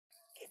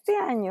Este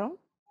año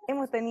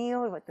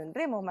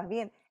tendremos más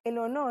bien el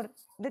honor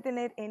de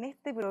tener en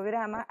este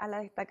programa a la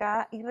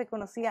destacada y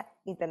reconocida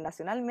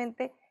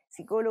internacionalmente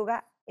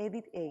psicóloga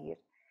Edith Eger.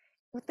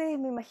 Ustedes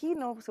me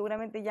imagino,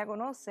 seguramente ya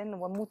conocen,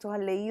 o muchos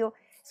han leído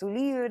su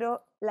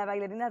libro La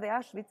bailarina de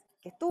Auschwitz,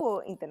 que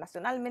estuvo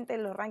internacionalmente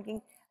en los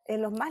rankings,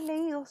 en los más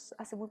leídos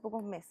hace muy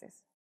pocos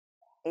meses.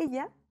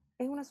 Ella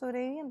es una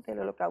sobreviviente del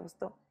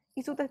Holocausto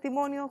y su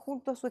testimonio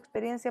junto a su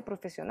experiencia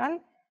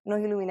profesional nos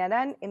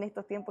iluminarán en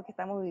estos tiempos que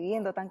estamos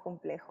viviendo tan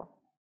complejos.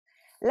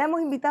 La hemos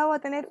invitado a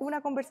tener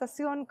una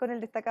conversación con el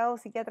destacado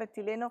psiquiatra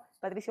chileno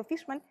Patricio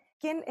Fishman,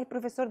 quien es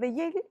profesor de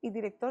Yale y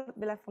director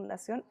de la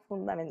Fundación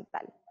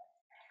Fundamental.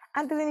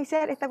 Antes de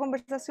iniciar esta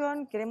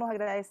conversación, queremos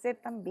agradecer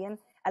también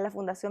a la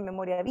Fundación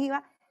Memoria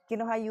Viva, que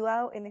nos ha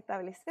ayudado en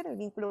establecer el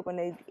vínculo con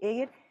Edith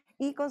Eger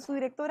y con su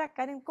directora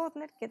Karen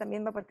Kotner, que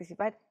también va a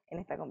participar en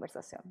esta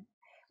conversación.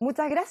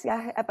 Muchas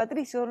gracias, a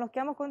Patricio, nos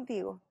quedamos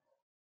contigo.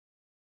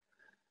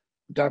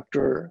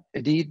 Dr.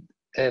 Edith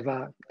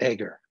Eva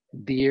Eger,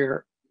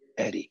 dear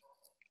Eddie,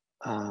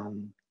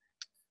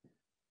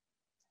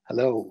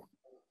 hello,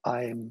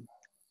 I'm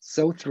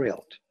so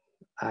thrilled,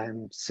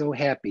 I'm so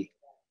happy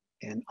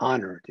and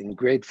honored and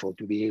grateful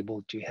to be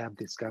able to have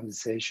this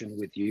conversation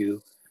with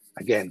you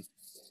again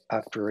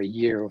after a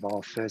year of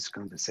our first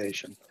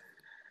conversation.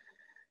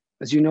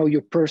 As you know,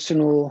 your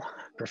personal,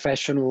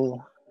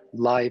 professional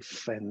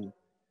life and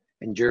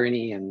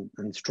journey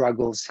and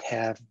struggles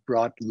have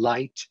brought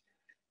light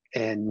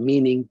and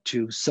meaning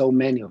to so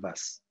many of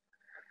us.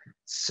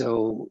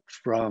 So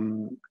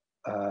from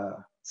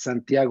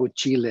Santiago,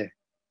 Chile,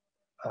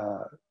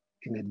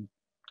 in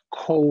a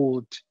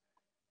cold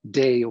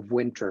day of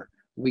winter,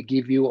 we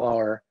give you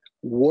our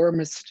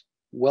warmest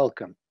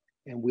welcome,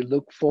 and we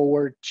look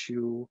forward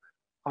to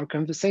our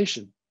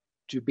conversation,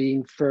 to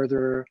being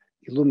further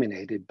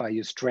illuminated by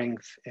your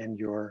strength and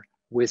your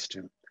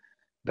wisdom.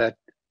 But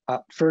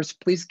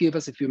first, please give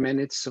us a few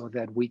minutes so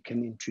that we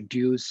can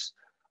introduce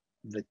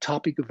the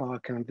topic of our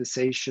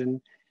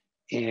conversation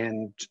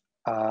and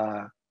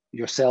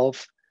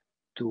yourself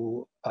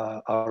to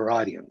our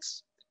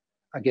audience.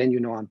 Again, you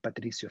know, I'm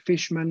Patricio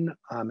Fishman.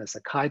 I'm a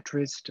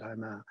psychiatrist.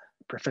 I'm a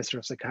professor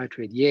of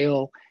psychiatry at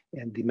Yale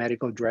and the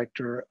medical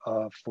director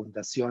of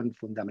Fundación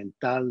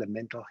Fundamental, a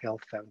mental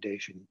health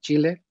foundation in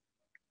Chile.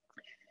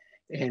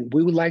 And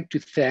we would like to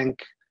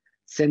thank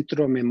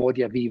Centro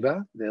Memoria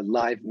Viva, the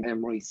Live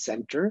Memory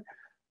Center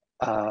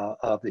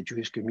of the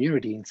Jewish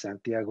community in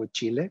Santiago,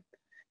 Chile,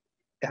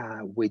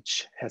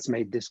 which has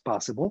made this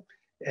possible.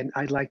 And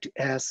I'd like to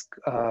ask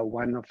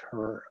one of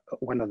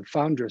the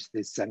founders of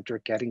this center,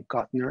 Karen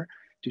Kotner,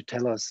 to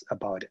tell us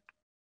about it.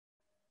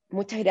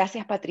 Muchas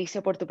gracias,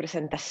 Patricio, por tu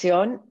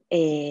presentación.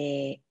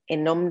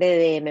 En nombre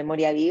de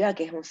Memoria Viva,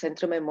 que es un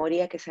centro de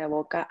memoria que se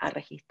aboca a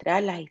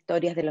registrar las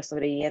historias de los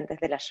sobrevivientes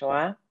de la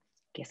Shoah,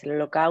 que es el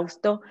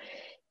Holocausto,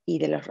 y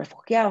de los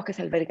refugiados que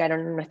se albergaron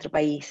en nuestro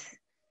país,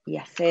 y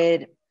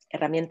hacer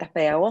herramientas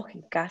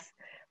pedagógicas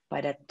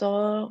para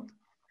todos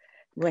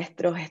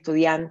nuestros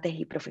estudiantes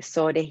y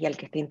profesores y al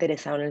que esté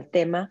interesado en el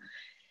tema.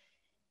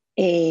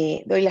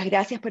 Doy las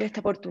gracias por esta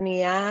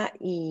oportunidad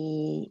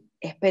y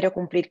espero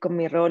cumplir con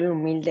mi rol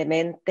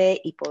humildemente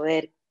y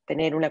poder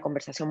tener una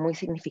conversación muy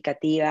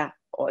significativa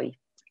hoy.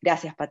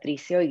 Gracias,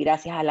 Patricio, y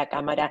gracias a la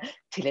Cámara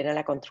Chilena de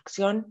la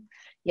Construcción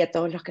y a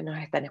todos los que nos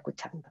están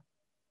escuchando.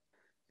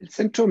 El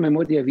Centro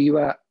Memoria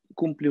Viva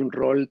cumple un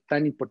rol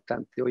tan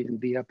importante hoy en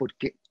día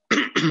porque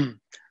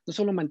no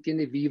solo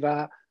mantiene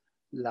viva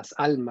las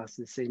almas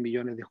de 6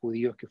 millones de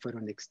judíos que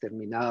fueron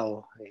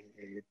exterminados,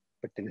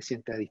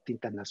 pertenecientes a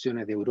distintas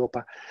naciones de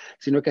Europa,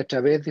 sino que a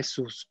través de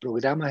sus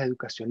programas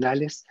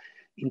educacionales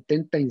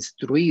intenta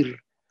instruir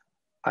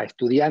a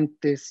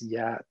estudiantes y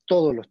a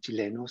todos los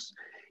chilenos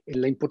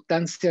en la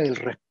importancia del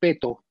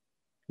respeto,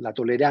 la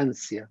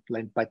tolerancia, la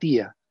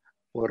empatía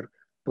por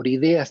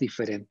ideas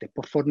diferentes,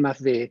 por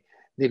formas de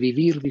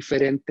vivir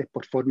diferentes,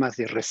 por formas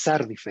de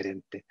rezar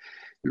diferentes.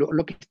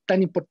 Lo que es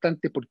tan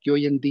importante porque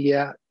hoy en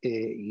día,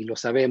 y lo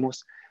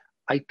sabemos,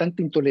 hay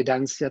tanta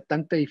intolerancia,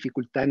 tanta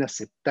dificultad en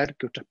aceptar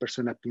que otras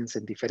personas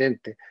piensen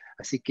diferente.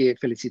 Así que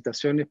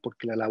felicitaciones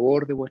porque la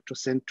labor de vuestro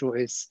centro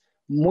es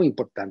muy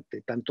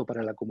importante, tanto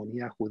para la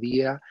comunidad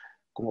judía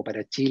como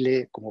para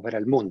Chile, como para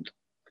el mundo.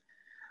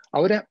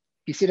 Ahora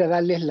quisiera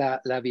darles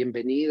la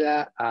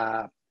bienvenida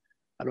a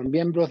los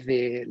miembros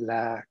de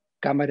la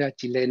Cámara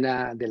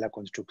Chilena de la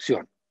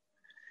Construcción.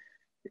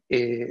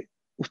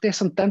 Ustedes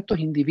son tantos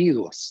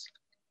individuos,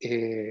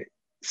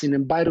 sin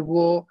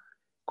embargo,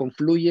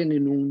 confluyen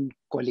en un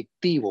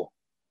colectivo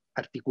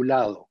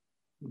articulado,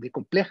 de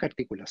compleja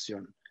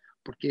articulación,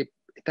 porque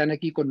están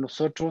aquí con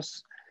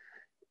nosotros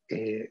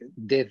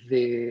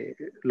desde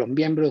los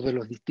miembros de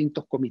los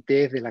distintos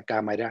comités de la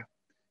Cámara,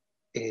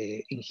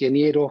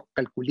 ingenieros,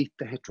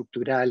 calculistas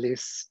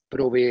estructurales,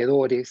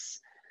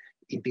 proveedores,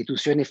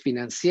 instituciones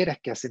financieras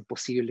que hacen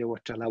posible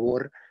vuestra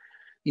labor,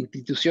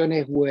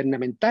 instituciones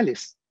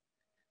gubernamentales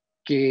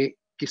que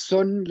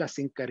son las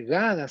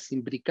encargadas,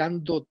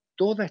 imbricando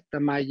toda esta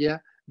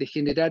malla de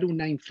generar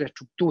una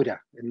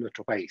infraestructura en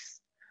nuestro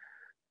país.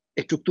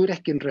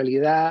 Estructuras que en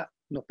realidad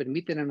nos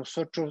permiten a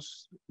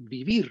nosotros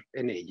vivir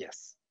en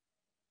ellas,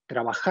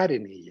 trabajar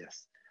en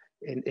ellas.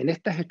 En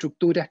estas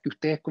estructuras que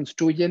ustedes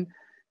construyen,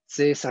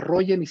 se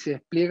desarrollan y se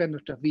despliegan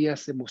nuestras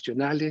vidas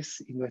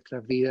emocionales y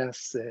nuestras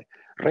vidas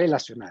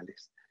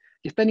relacionales.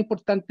 Y es tan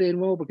importante de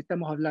nuevo porque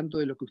estamos hablando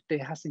de lo que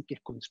ustedes hacen, que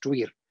es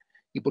construir.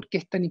 ¿Y por qué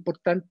es tan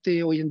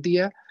importante hoy en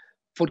día?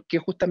 Porque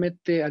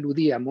justamente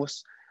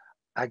aludíamos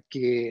a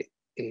que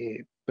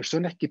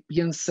personas que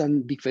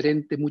piensan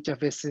diferente muchas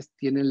veces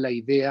tienen la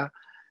idea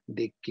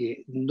de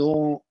que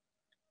no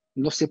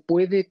se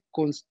puede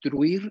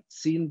construir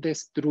sin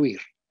destruir.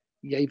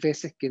 Y hay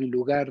veces que en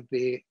lugar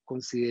de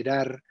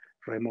considerar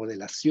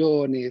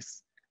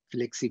remodelaciones,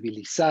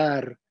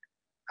 flexibilizar,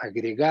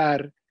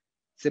 agregar,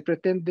 se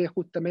pretende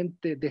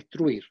justamente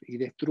destruir, y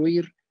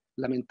destruir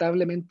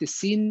lamentablemente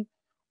sin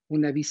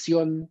una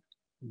visión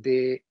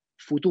de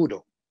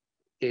futuro,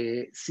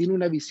 sin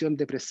una visión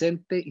de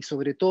presente y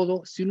sobre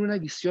todo sin una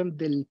visión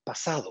del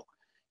pasado.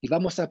 Y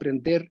vamos a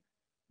aprender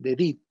de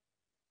Edith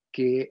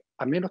que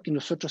a menos que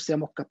nosotros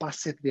seamos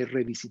capaces de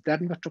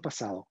revisitar nuestro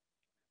pasado,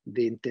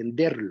 de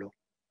entenderlo,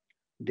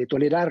 de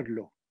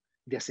tolerarlo,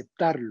 de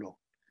aceptarlo,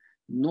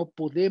 no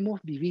podemos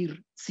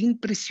vivir sin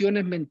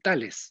prisiones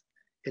mentales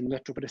en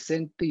nuestro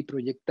presente y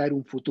proyectar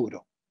un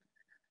futuro.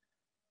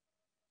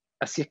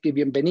 Así es que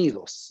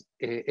bienvenidos.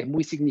 Es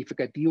muy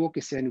significativo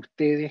que sean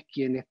ustedes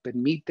quienes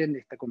permiten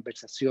esta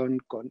conversación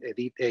con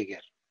Edith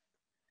Eger.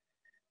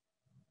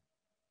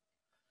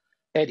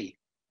 Eddie,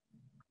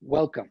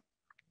 welcome.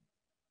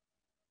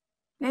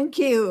 Thank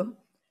you.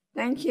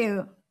 Thank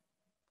you.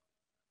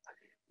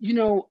 You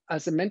know,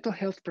 as a mental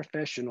health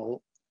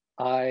professional,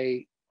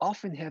 I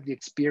often have the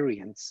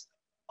experience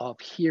of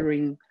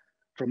hearing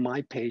from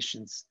my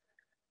patients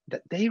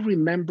that they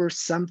remember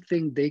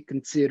something they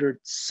considered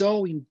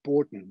so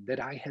important that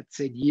I had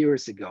said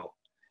years ago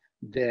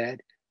that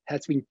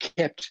has been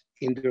kept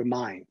in their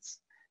minds.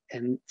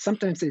 And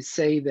sometimes they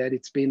say that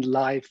it's been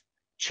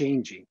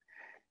life-changing.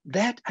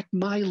 That at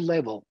my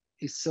level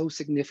is so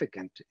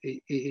significant.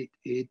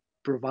 It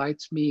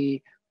provides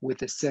me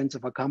with a sense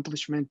of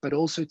accomplishment, but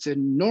also it's an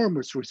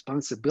enormous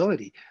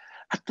responsibility.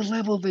 At the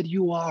level that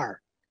you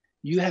are,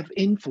 you have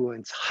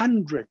influenced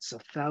hundreds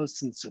of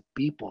thousands of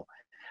people.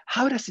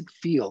 How does it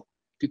feel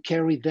to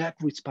carry that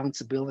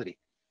responsibility?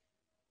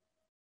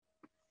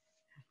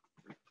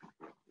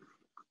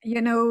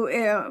 You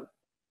know,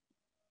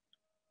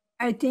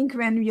 I think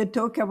when you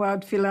talk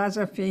about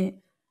philosophy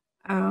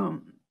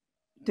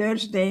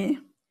Thursday,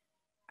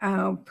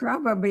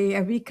 probably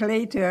a week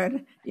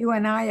later, you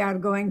and I are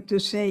going to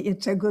say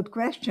it's a good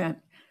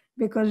question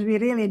because we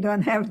really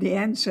don't have the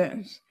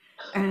answers.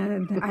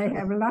 And I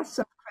have lots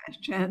of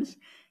questions.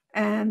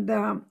 And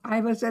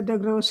I was at the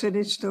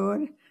grocery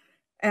store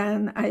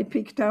and I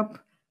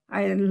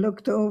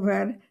looked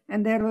over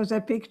and there was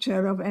a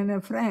picture of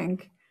Anne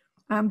Frank.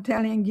 I'm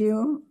telling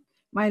you,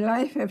 my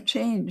life have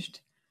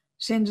changed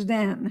since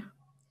then.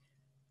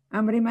 I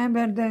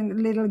remember the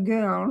little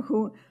girl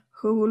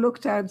who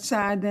looked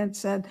outside and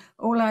said,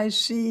 all I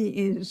see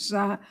is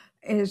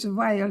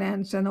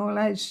violence and all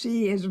I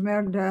see is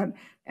murder.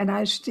 And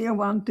I still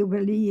want to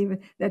believe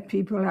that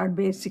people are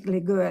basically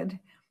good.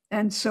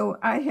 And so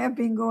I have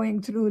been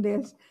going through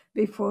this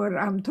before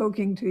I'm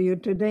talking to you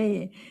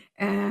today,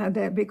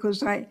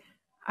 because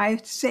I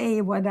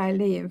say what I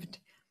lived.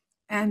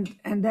 And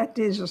that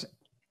is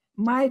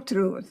my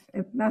truth.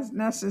 It's not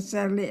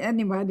necessarily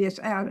anybody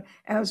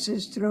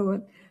else's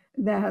truth.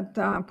 That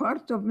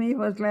part of me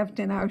was left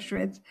in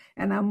Auschwitz,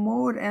 and I'm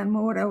more and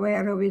more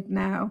aware of it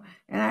now.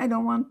 And I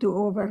don't want to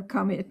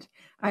overcome it.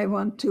 I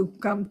want to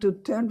come to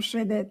terms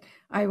with it.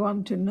 I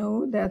want to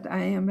know that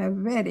I am a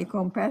very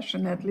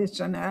compassionate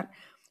listener,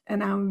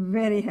 and I'm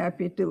very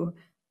happy to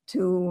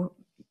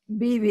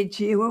be with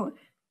you.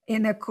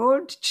 In a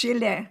cold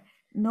Chile,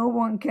 no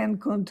one can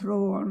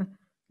control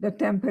the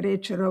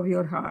temperature of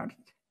your heart.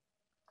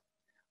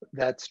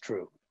 That's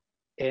true.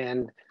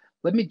 And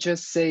let me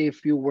just say a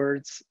few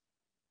words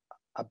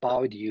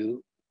about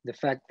you. The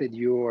fact that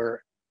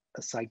you're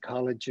a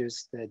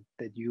psychologist,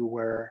 that you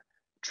were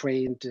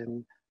trained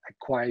and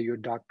acquired your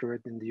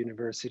doctorate in the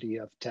University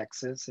of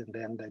Texas, and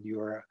then that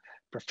you're a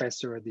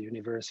professor at the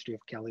University of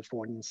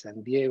California in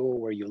San Diego,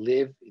 where you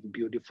live in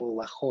beautiful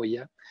La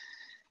Jolla,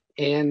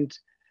 and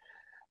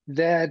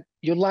that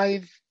your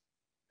life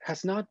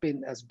has not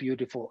been as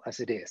beautiful as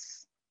it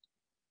is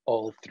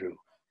all through.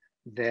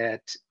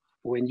 That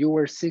when you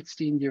were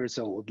 16 years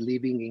old,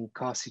 living in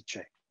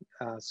CChC,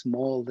 a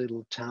small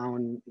little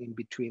town in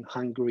between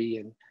Hungary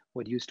and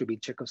what used to be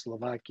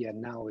Czechoslovakia,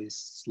 now is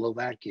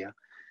Slovakia,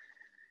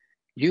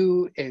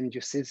 you and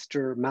your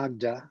sister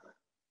Magda,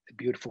 a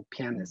beautiful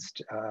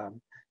pianist,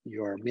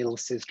 your middle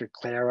sister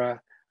Clara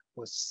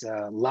was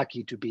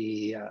lucky to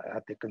be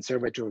at the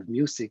Conservatory of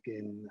Music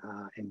in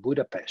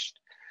Budapest.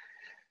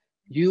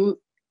 You,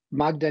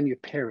 Magda, and your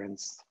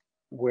parents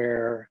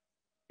were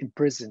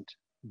imprisoned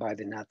by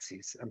the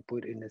Nazis and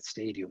put in a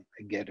stadium,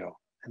 a ghetto,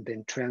 and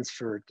then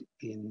transferred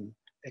in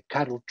a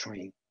cattle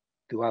train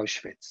to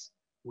Auschwitz,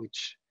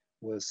 which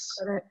was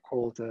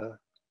called a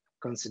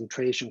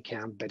concentration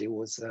camp, but it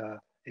was a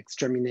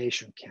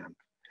extermination camp.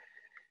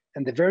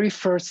 And the very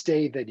first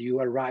day that you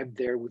arrived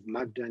there with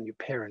Magda and your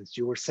parents,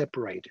 you were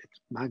separated,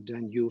 Magda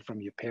and you,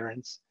 from your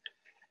parents,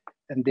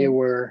 and they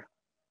were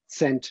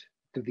sent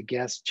to the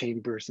gas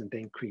chambers and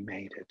then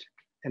cremated.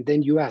 And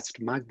then you asked,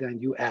 Magda,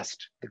 and you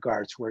asked the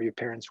guards where your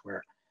parents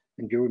were.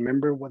 And do you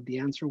remember what the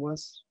answer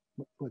was,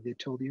 what they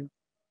told you?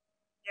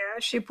 Yeah,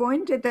 she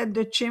pointed at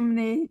the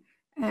chimney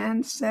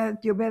and said,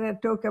 you better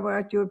talk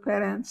about your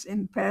parents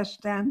in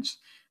past tense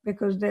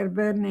because they're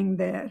burning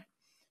there.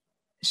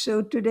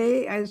 So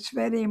today it's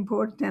very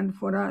important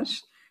for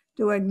us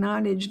to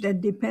acknowledge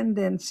that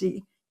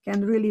dependency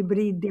can really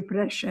breed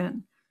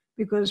depression,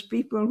 because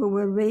people who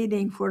were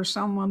waiting for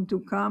someone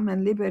to come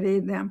and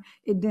liberate them,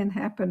 it didn't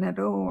happen at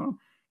all.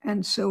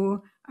 And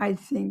so I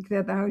think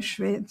that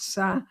Auschwitz,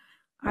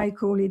 I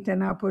call it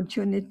an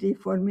opportunity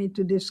for me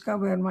to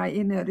discover my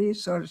inner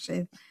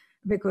resources,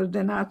 because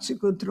the Nazi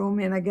could throw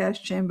me in a gas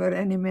chamber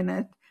any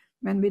minute.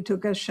 When we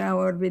took a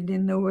shower, we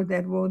didn't know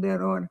whether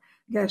water or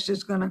gas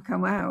is going to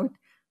come out.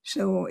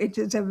 So it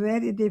is a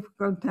very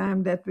difficult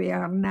time that we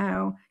are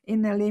now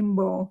in a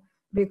limbo,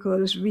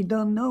 because we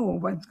don't know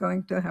what's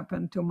going to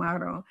happen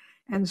tomorrow.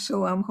 And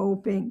so I'm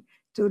hoping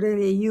to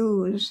really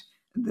use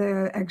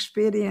the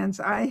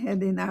experience I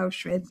had in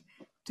Auschwitz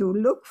to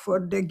look for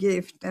the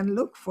gift and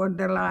look for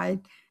the light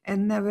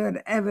and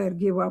never, ever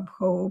give up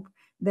hope.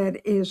 There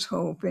is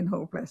hope in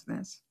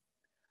hopelessness.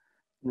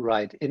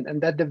 Right. And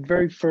that the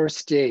very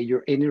first day,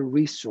 your inner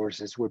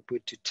resources were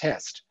put to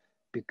test,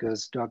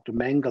 because Dr.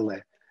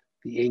 Mengele,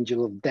 the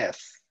angel of death,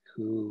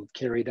 who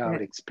carried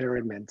out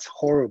experiments,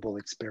 horrible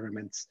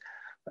experiments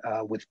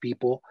with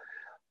people,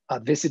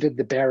 visited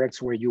the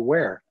barracks where you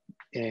were,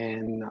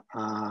 and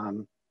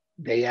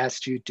they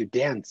asked you to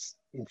dance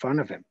in front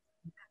of him.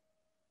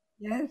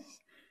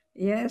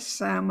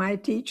 Yes, my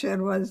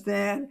teacher was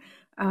there,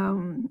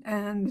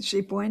 and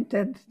she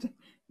pointed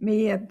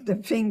me at the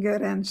finger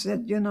and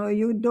said, you know,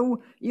 you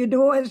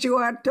do as you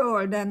are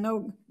told, and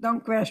no,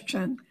 don't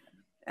question.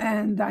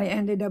 And I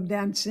ended up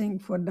dancing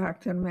for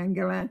Dr.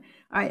 Mengele.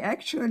 I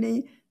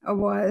actually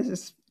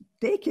was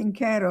taking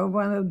care of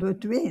one of the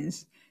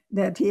twins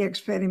that he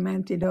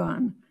experimented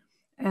on.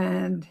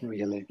 And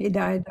Really? he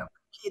died of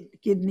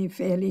kidney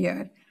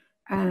failure.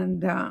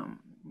 And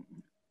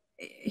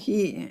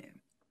he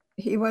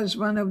was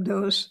one of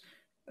those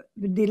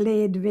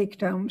delayed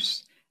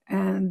victims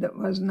and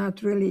was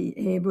not really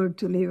able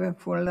to live a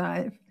full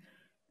life.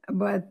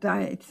 But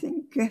I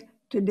think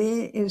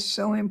today is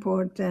so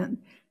important,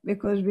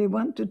 because we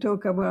want to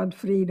talk about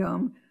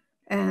freedom,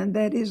 and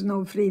there is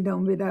no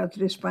freedom without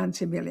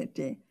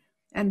responsibility.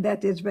 And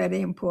that is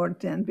very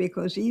important,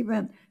 because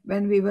even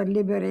when we were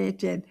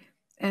liberated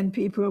and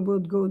people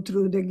would go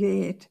through the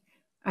gate,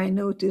 I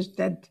noticed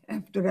that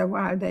after a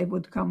while they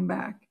would come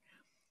back.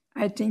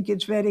 I think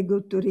it's very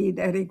good to read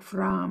Eric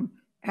Fromm,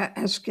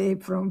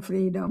 Escape from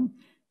Freedom,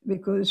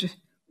 because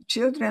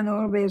children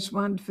always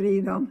want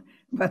freedom,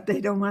 but they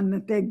don't want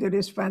to take the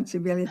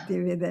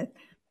responsibility with it.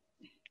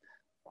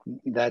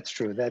 That's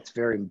true. That's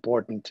very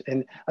important.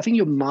 And I think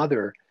your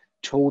mother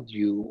told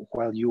you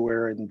while you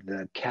were in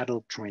the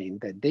cattle train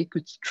that they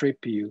could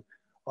strip you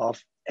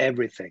of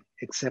everything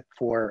except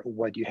for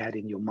what you had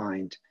in your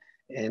mind.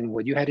 And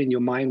what you had in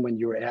your mind when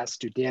you were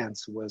asked to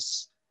dance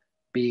was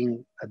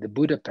being at the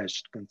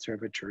Budapest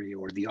Conservatory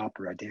or the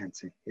opera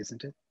dancing,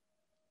 isn't it?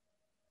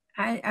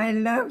 I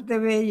love the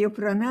way you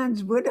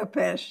pronounce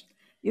Budapest.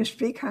 You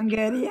speak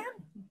Hungarian?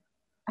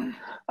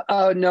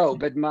 Oh, no,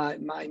 but my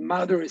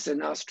mother is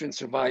an Austrian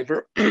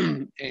survivor,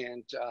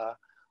 and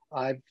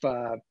I've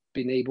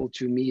been able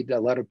to meet a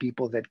lot of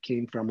people that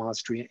came from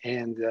Austria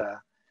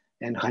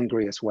and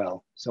Hungary as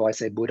well. So I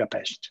say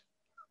Budapest.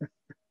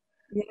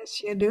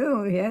 Yes, you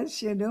do.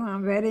 Yes, you do.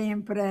 I'm very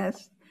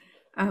impressed.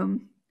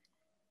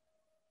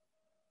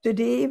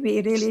 Today,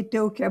 we really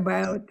talk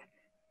about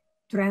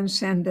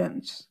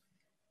transcendence.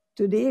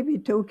 Today, we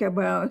talk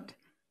about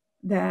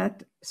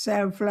that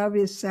self-love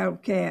is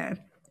self-care,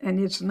 and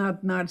it's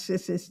not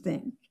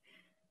narcissistic.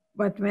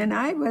 But when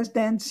I was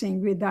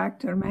dancing with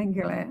Dr.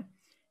 Mengele,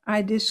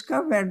 I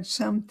discovered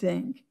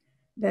something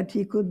that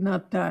he could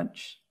not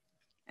touch,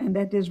 and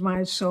that is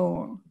my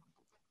soul.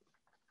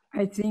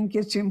 I think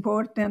it's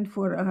important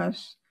for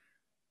us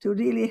to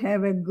really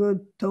have a good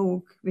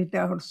talk with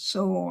our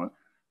soul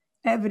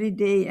every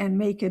day and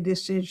make a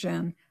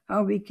decision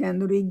how we can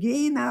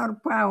regain our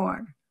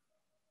power.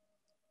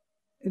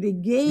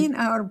 Regain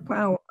our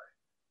power,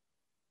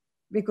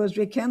 because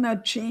we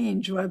cannot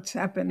change what's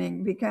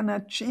happening. We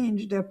cannot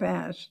change the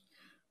past.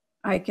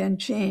 I can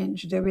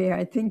change the way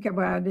I think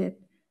about it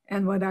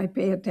and what I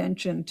pay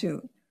attention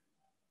to.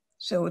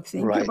 So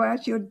think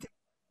about your thinking.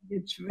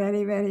 It's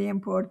very, very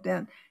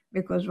important,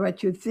 because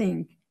what you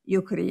think,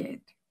 you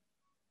create.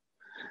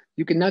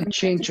 You cannot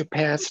change your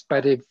past,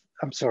 but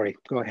I'm sorry,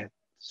 go ahead,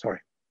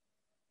 sorry.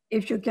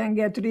 If you can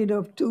get rid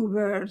of two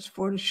words,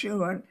 for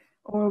sure,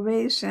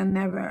 always and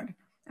never.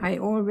 I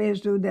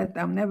always do that.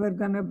 I'm never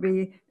going to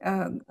be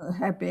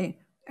happy.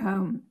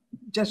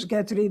 Just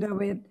get rid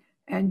of it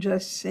and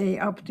just say,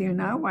 up till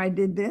now, I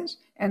did this,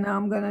 and now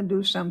I'm going to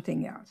do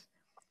something else.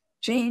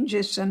 change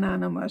is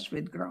synonymous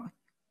with growth.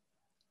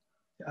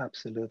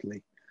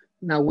 Absolutely.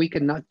 Now, we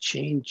cannot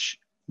change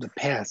the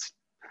past,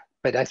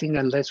 but I think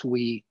unless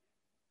we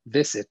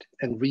visit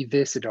and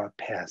revisit our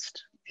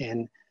past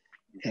and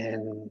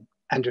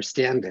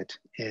understand it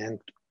and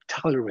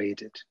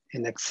tolerate it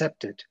and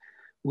accept it,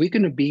 we're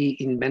going to be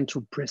in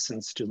mental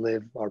prisons to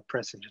live our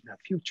present and our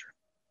future.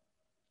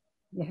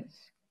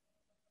 Yes.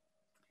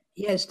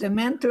 Yes, the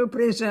mental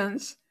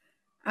prisons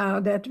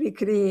that we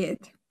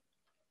create.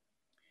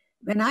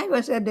 When I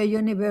was at the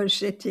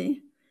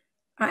university,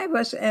 I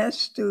was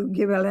asked to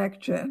give a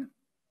lecture.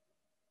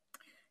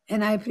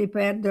 And I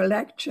prepared the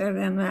lecture,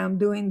 and I'm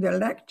doing the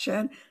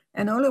lecture,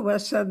 and all of a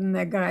sudden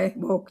a guy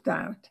walked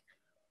out.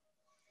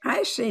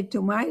 I say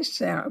to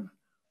myself,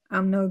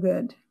 I'm no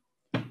good.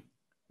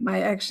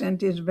 My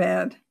accent is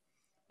bad.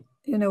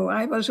 You know,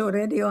 I was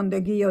already on the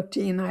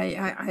guillotine.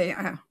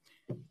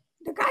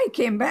 The guy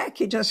came back.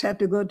 He just had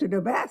to go to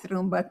the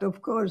bathroom. But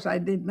of course, I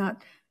did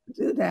not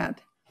do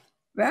that.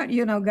 Well,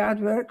 you know, God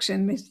works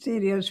in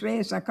mysterious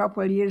ways. A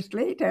couple of years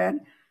later,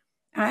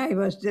 I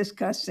was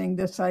discussing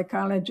the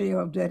psychology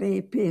of the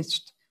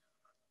rapist,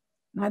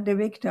 not the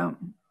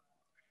victim.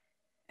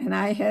 And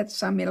I had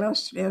some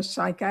illustrious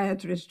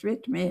psychiatrists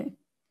with me.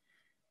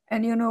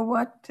 And you know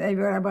what? There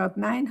were about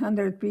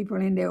 900 people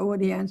in the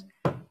audience.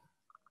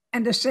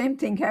 And the same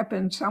thing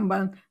happened.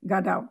 Someone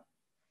got up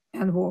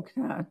and walked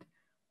out.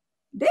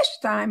 This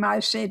time I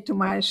said to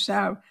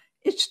myself,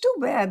 it's too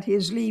bad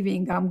he's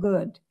leaving. I'm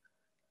good.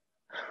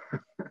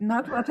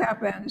 Not what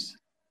happens.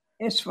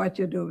 It's what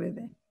you do with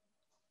it.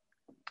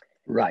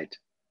 Right,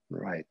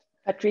 right.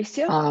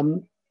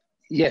 Patricio?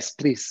 Yes,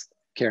 please,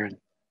 Karen.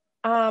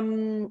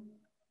 I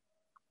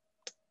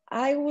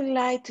would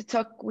like to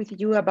talk with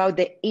you about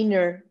the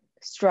inner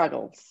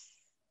struggles.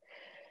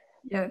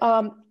 Yes.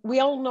 We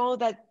all know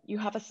that you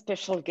have a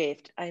special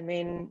gift. I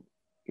mean,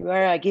 you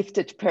are a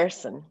gifted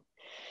person.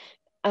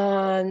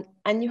 And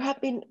you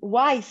have been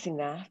wise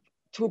enough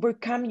to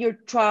overcome your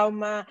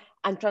trauma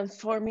and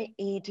transform it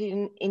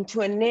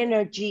into an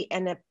energy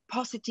and a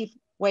positive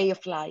way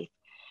of life.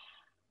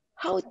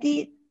 How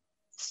did it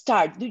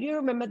start? Do you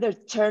remember the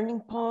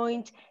turning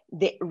point,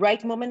 the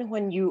right moment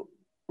when you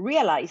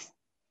realized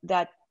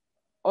that,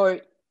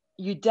 or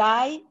you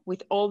die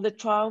with all the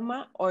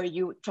trauma, or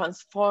you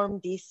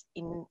transform this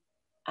in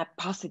a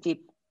positive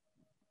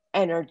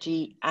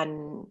energy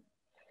and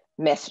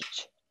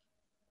message?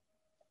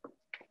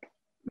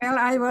 Well,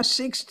 I was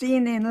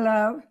 16 in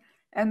love,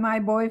 and my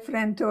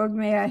boyfriend told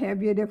me I have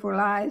beautiful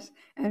eyes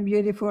and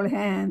beautiful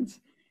hands.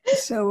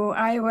 So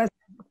I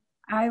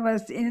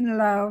was in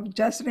love,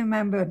 just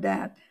remember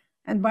that.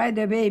 And by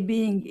the way,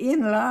 being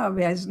in love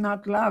is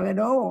not love at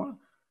all.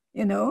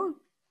 You know,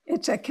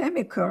 it's a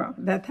chemical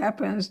that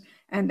happens,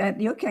 and that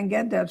you can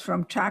get that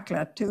from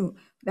chocolate too.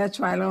 That's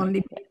why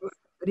only people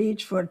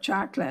reach for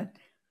chocolate.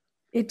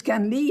 It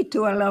can lead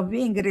to a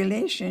loving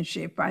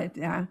relationship.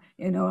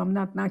 You know, I'm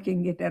not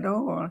knocking it at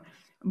all,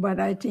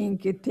 but I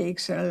think it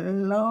takes a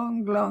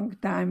long, long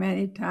time,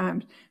 many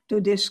times,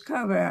 to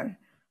discover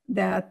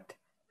that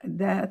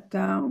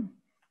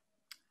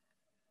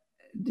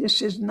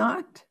this is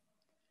not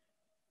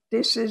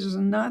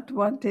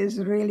what is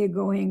really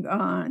going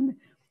on.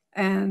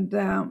 And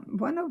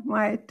one of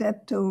my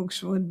TED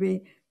Talks would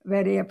be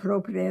very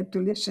appropriate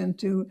to listen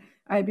to.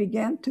 I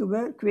began to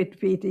work with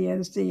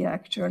PTSD,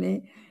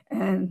 actually,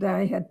 and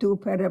I had 2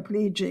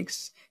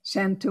 paraplegics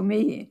sent to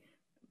me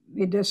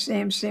with the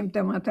same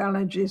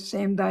symptomatology,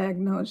 same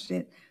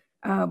diagnosis,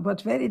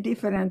 but very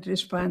different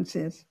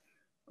responses.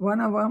 One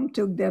of them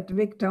took that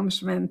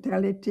victim's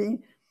mentality.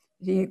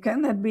 You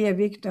cannot be a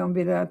victim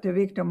without a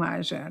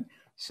victimizer.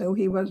 So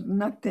he was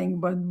nothing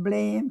but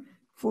blame,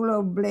 full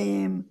of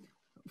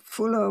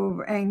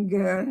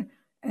anger.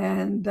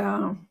 And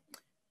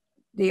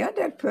the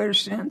other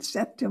person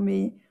said to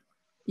me,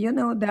 you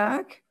know,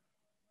 Doc,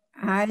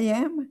 I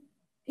am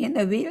in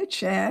a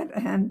wheelchair,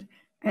 and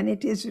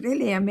it is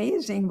really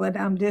amazing what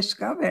I'm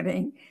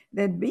discovering,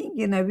 that being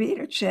in a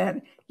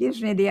wheelchair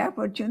gives me the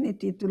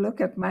opportunity to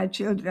look at my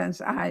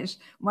children's eyes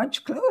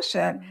much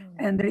closer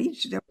and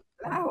reach the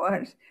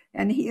flowers.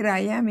 And here I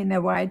am in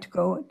a white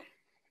coat.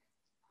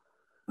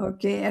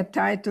 Okay, a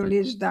title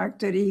is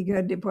Dr.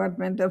 Eger,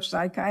 Department of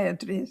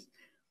Psychiatry.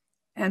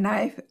 And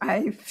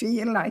I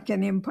feel like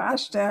an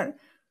imposter,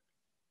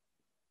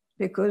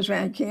 because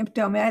when I came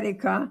to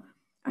America,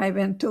 I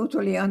went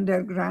totally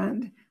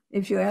underground.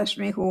 If you asked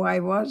me who I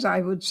was,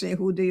 I would say,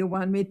 who do you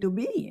want me to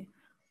be?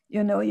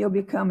 You know, you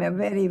become a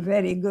very,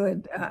 very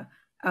good,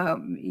 a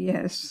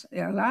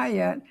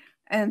liar.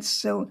 And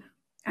so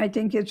I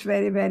think it's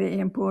very, very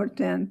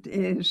important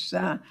is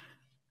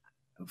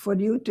for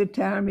you to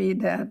tell me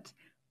that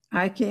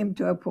I came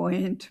to a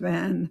point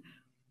when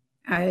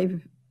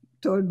I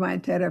told my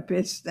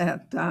therapist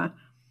that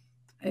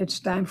it's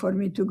time for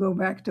me to go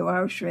back to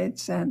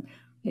Auschwitz, and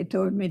he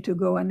told me to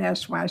go and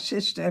ask my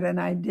sister, and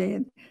I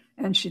did.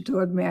 And she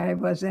told me I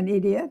was an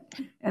idiot,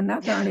 and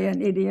not only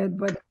an idiot,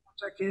 but a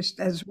masochist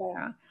as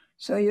well.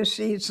 So you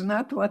see, it's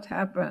not what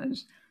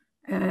happens.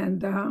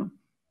 And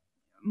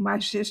my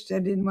sister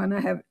didn't want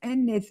to have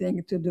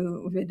anything to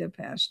do with the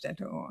past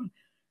at all,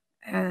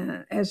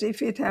 as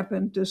if it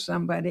happened to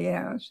somebody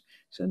else.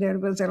 So there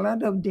was a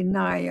lot of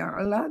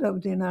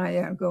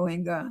denial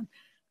going on.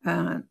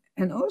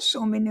 And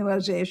also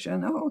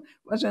minimization. Oh,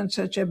 wasn't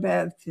such a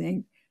bad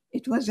thing.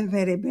 It was a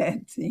very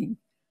bad thing.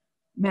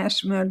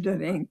 Mass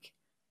murdering.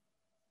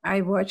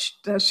 I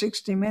watched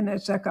 60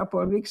 Minutes a couple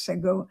of weeks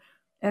ago,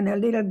 and a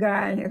little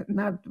guy,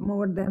 not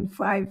more than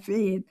 5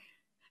 feet,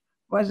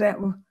 was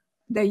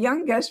the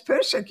youngest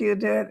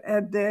persecutor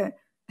at the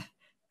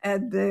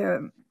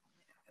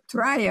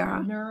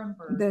trial,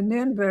 the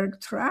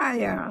Nuremberg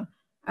trial.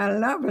 A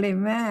lovely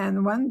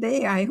man. One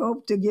day I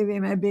hope to give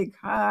him a big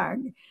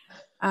hug.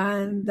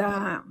 And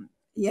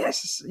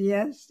yes.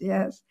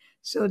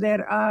 So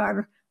there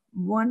are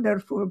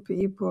wonderful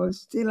people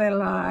still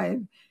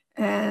alive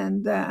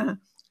and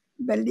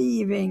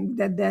believing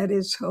that there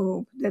is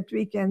hope, that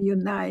we can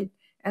unite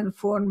and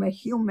form a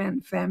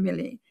human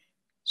family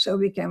so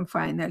we can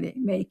finally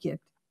make it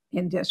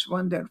in this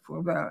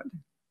wonderful world.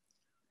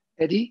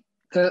 Edith,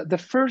 the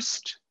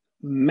first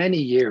many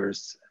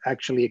years,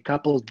 actually a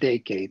couple of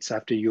decades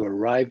after you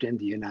arrived in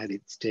the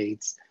United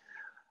States,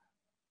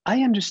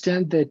 I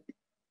understand that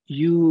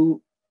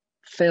you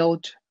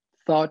felt,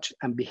 thought,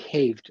 and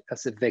behaved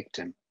as a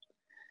victim.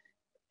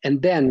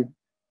 And then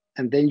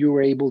you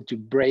were able to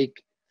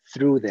break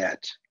through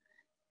that.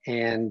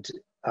 And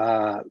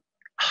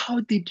how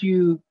did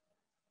you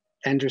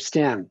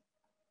understand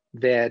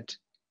that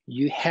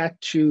you had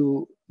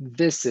to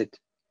visit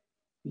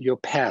your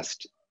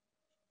past,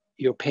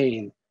 your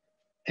pain,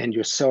 and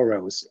your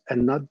sorrows,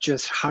 and not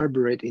just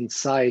harbor it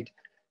inside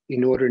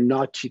in order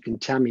not to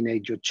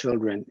contaminate your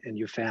children and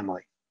your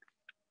family?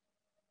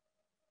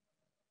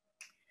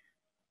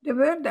 The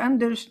word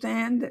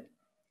understand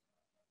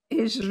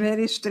is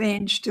very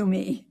strange to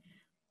me.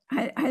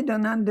 I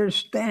don't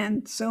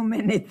understand so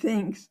many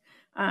things.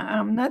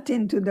 I'm not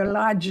into the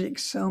logic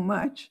so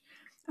much.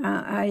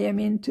 I am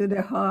into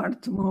the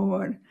heart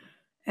more.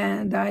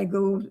 And I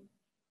go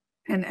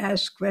and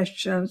ask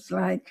questions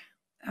like,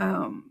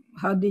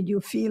 how did you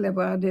feel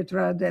about it,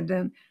 rather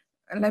than,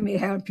 let me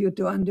help you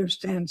to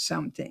understand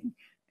something,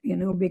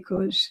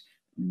 because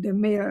the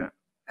mere,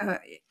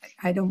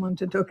 I don't want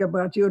to talk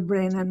about your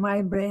brain and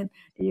my brain,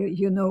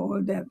 you know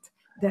all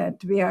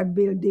that we are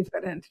built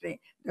differently.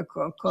 The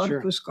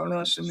corpus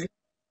callosum is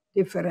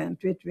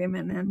different with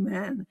women and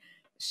men.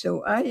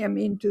 So I am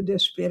into the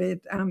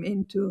spirit. I'm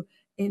into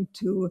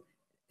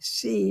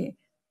see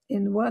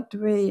in what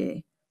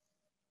way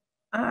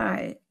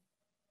I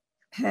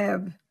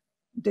have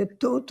the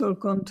total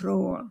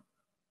control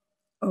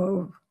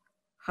of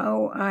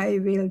how I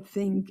will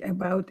think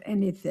about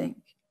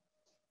anything.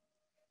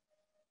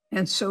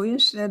 And so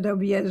instead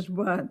of yes,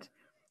 but,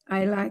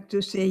 I like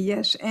to say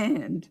yes,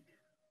 and.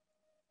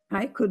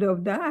 I could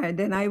have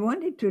died, and I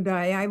wanted to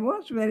die. I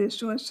was very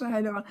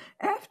suicidal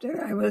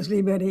after I was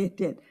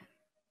liberated,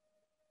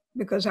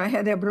 because I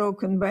had a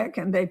broken back,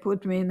 and they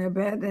put me in a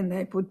bed, and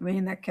they put me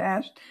in a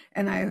cast,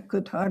 and I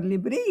could hardly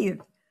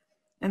breathe.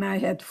 And I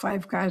had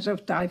 5 kinds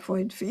of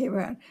typhoid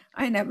fever.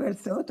 I never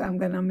thought I'm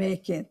going to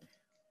make it.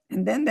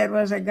 And then there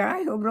was a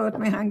guy who brought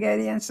me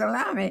Hungarian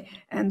salami,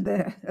 and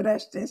the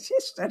rest is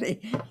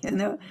history.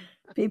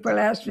 People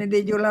asked me,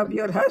 did you love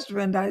your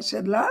husband? I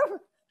said, love?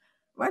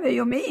 What do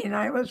you mean?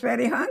 I was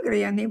very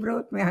hungry, and he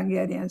brought me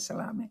Hungarian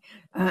salami.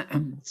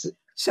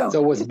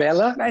 So was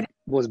Bella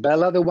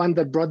the one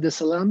that brought the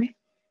salami?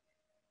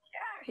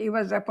 Yeah, he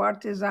was a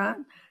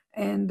partisan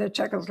in the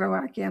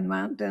Czechoslovakian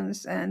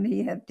mountains, and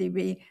he had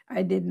TB.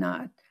 I did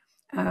not.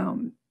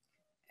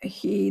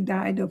 He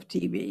died of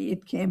TB.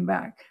 It came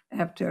back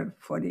after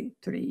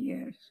 43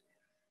 years.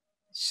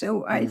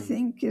 So I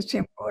think it's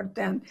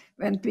important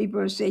when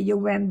people say, you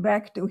went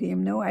back to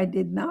him. No, I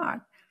did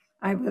not.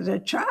 I was a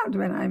child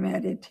when I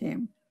married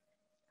him.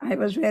 I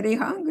was very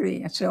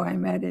hungry, so I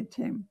married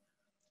him.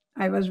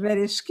 I was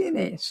very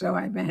skinny, so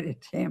I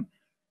married him.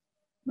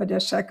 But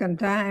the second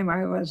time,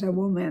 I was a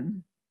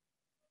woman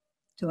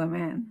to a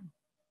man.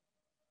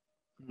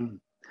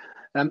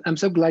 I'm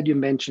so glad you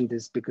mentioned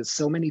this, because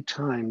so many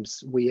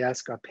times we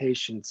ask our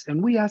patients,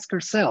 and we ask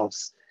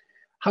ourselves,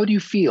 how do you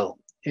feel?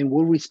 And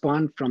we'll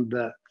respond from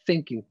the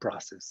thinking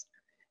process.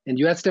 And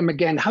you ask them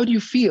again, how do you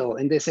feel?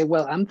 And they say,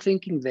 well, I'm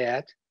thinking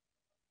that.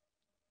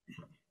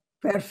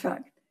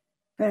 Perfect.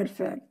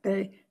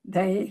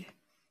 They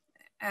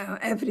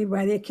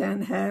everybody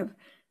can have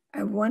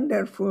a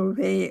wonderful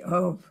way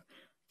of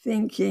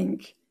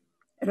thinking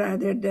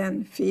rather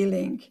than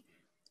feeling.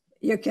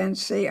 You can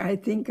say, I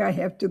think I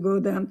have to go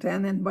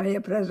downtown and buy a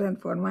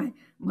present for my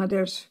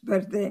mother's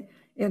birthday.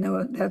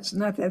 That's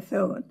not a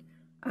thought.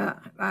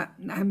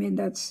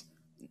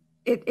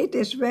 It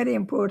is very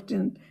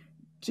important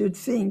to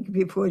think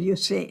before you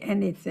say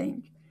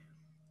anything.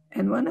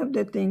 And one of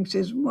the things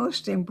is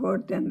most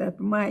important at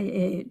my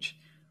age,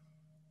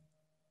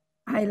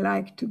 I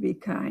like to be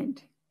kind.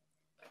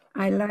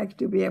 I like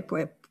to be a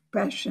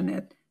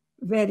passionate,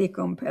 very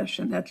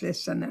compassionate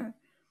listener.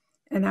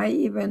 And I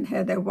even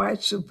had a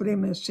white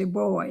supremacy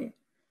boy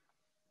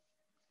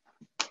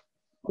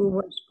who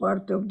was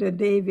part of the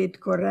David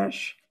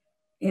Koresh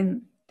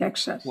in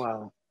Texas.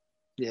 Wow.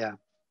 Yeah.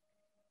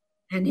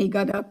 And he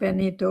got up and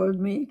he told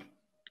me,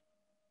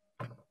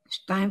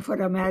 it's time for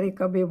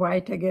America to be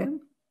white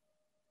again.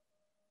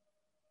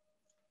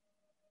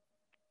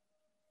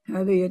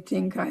 How do you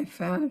think I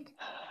felt?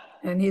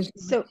 And he's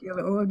going to kill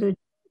all the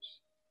Jews.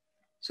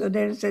 So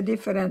there's a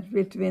difference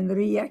between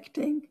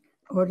reacting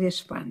or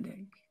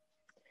responding.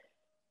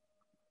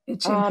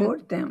 It's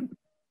important.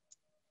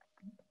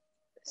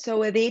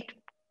 So Edith,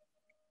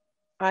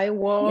 I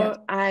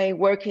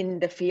work in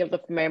the field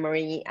of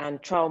memory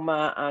and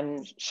trauma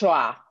and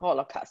Shoah,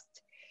 Holocaust.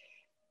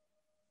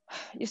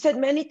 You said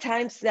many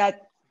times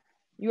that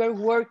you are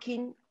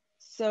working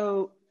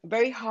so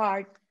very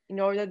hard in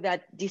order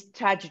that this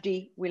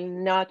tragedy will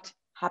not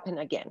happen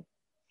again.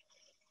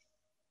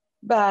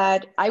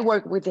 But I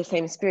work with the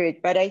same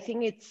spirit, but I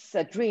think it's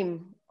a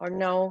dream or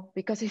no,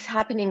 because it's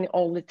happening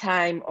all the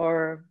time,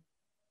 or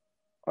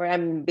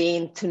I'm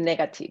being too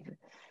negative.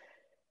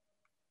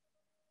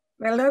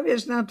 Well, love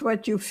is not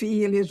what you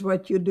feel, is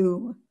what you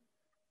do.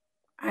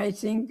 I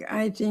think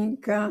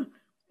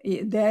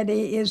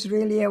Daddy is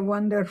really a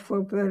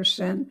wonderful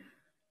person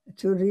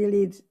to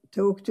really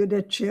talk to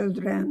the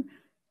children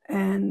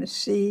and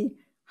see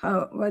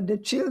how what the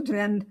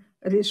children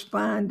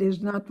respond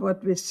is not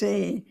what we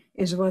say,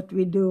 is what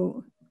we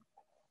do.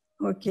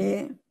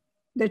 Okay?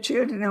 The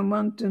children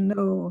want to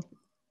know,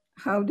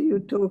 how do you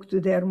talk to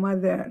their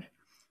mother?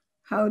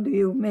 How do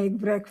you make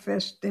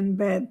breakfast in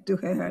bed to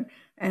her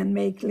and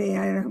make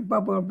her a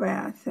bubble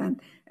bath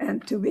and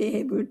to be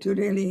able to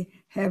really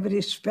have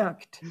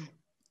respect?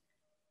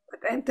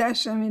 But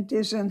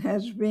anti-Semitism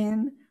has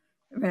been,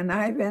 when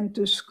I went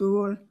to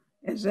school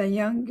as a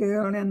young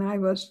girl and I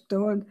was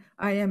told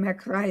I am a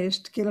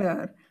Christ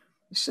killer.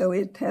 So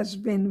it has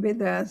been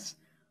with us,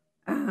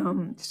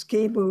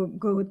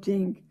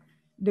 scapegoating.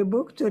 The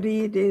book to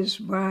read is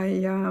by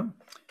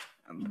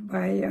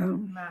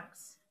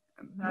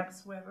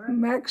Max Weber.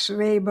 Max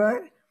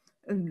Weber,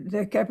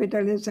 The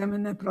Capitalism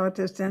and the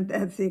Protestant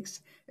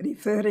Ethics,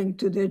 referring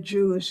to the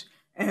Jews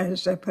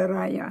as a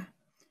pariah.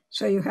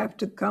 So you have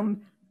to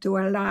come to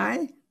a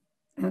lie,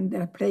 and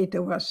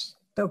Plato was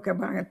talk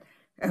about,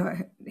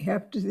 you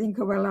have to think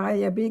of a lie,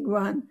 a big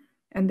one,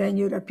 and then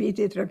you repeat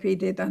it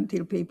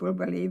until people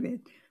believe it.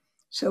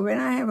 So when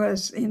I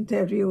was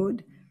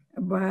interviewed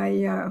by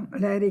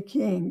Larry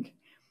King,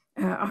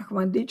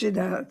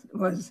 Ahmadinejad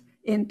was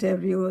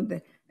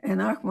interviewed,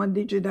 and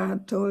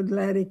Ahmadinejad told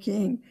Larry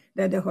King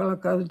that the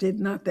Holocaust did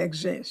not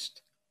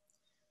exist.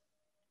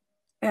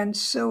 And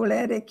so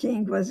Larry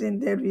King was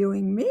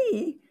interviewing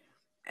me,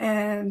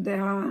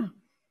 and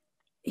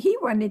he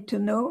wanted to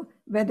know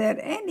whether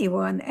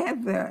anyone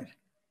ever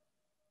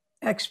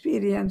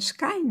experienced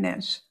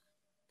kindness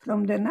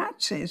from the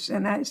Nazis.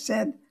 And I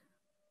said,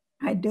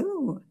 I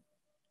do,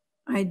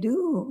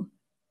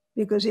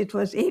 because it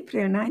was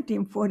April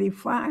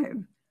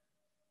 1945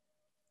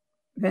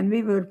 when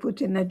we were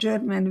put in a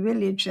German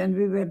village and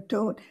we were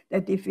told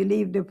that if we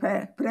leave the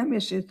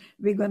premises,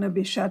 we're going to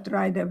be shot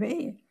right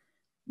away.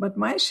 But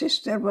my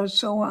sister was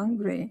so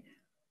hungry.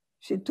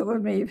 She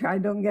told me if I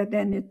don't get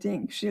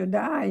anything, she'll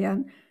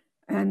die.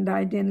 And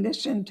I didn't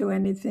listen to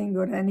anything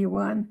or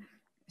anyone.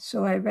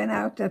 So I went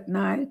out at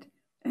night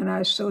and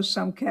I saw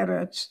some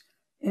carrots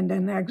in the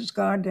next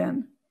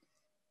garden.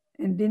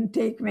 It didn't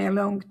take me a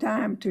long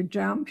time to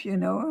jump, you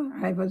know.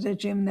 I was a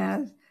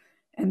gymnast.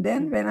 And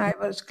then when I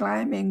was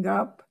climbing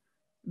up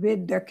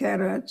with the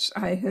carrots,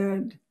 I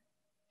heard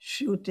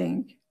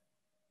shooting.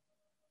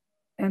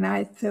 And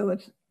I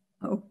thought,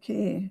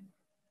 okay,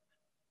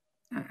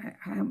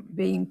 I'm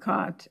being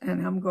caught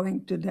and I'm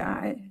going to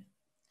die.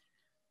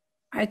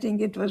 I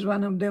think it was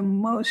one of the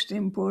most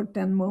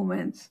important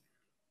moments.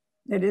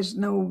 There is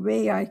no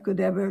way I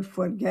could ever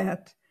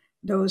forget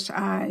those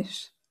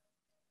eyes.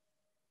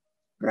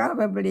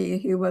 Probably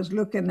he was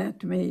looking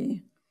at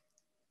me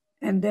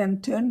and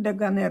then turned the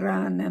gun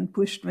around and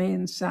pushed me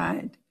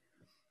inside.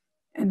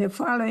 And the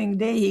following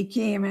day he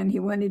came and he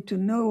wanted to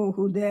know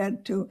who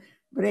dared to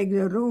break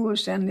the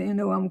rules. And, you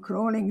know, I'm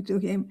crawling to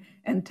him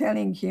and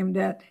telling him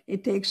that he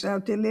takes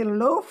out a little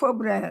loaf of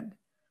bread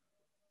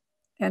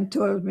and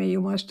told me,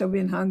 you must have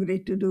been hungry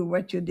to do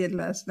what you did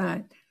last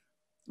night.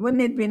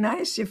 Wouldn't it be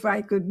nice if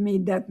I could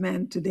meet that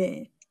man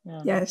today?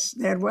 Yeah. Yes,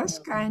 there was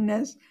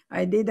kindness.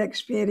 I did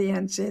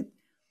experience it.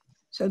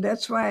 So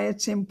that's why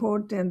it's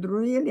important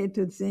really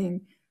to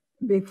think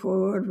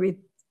before we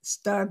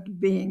start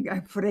being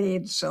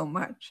afraid so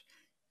much.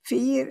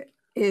 Fear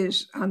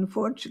is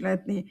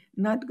unfortunately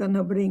not going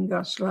to bring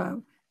us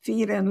love.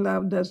 Fear and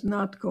love does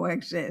not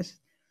coexist.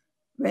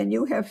 When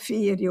you have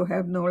fear, you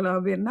have no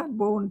love. We're not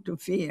born to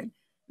fear.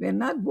 We're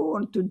not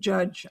born to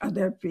judge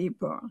other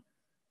people.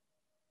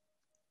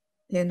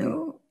 You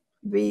know,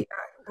 we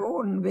are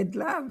born with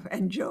love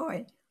and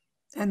joy,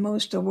 and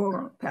most of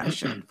all,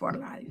 passion for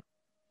life.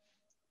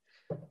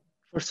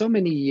 For so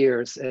many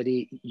years,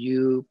 Eddie,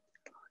 you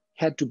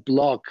had to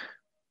block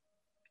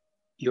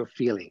your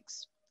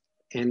feelings.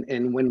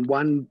 And when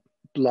one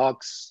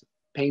blocks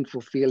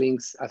painful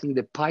feelings, I think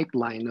the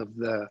pipeline of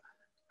the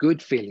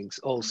good feelings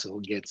also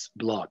gets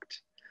blocked.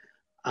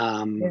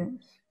 Yes.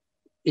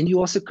 And you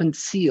also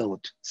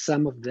concealed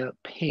some of the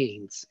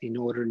pains in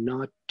order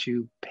not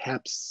to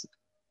perhaps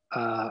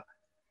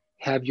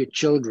have your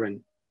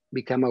children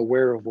become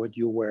aware of what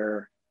you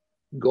were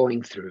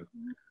going through.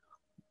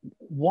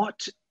 What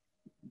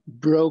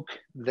broke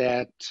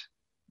that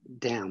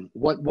down?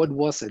 What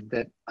was it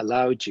that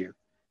allowed you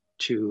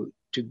to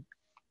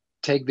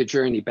take the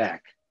journey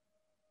back?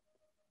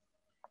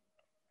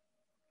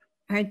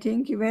 I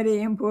think very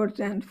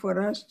important for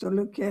us to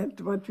look at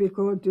what we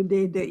call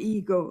today the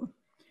ego.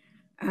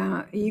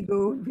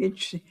 Ego,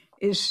 which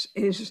is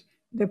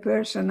the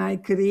person I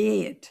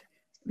create,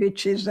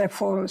 which is a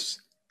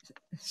false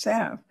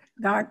self.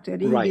 Dr.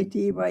 Right. Edith,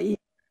 Eva.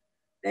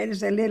 There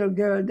is a little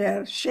girl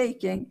there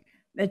shaking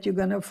that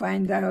you're going to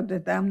find out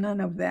that I'm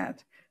none of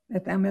that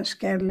I'm a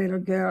scared little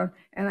girl,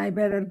 and I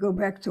better go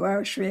back to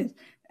Auschwitz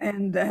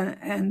and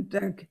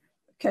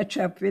catch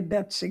up with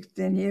that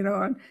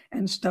 16-year-old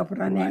and stop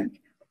running. Right.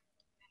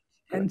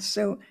 And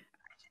so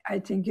I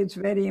think it's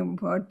very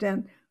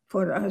important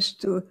for us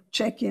to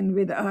check in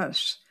with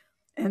us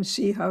and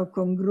see how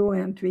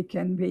congruent we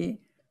can be,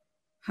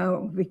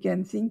 how we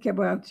can think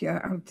about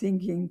our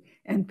thinking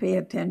and pay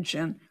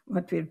attention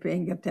what we're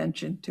paying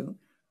attention to.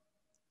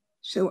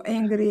 So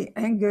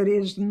anger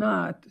is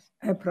not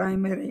a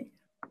primary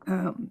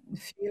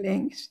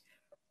feelings.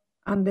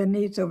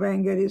 Underneath of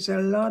anger is a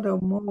lot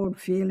of more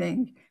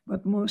feeling,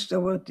 but most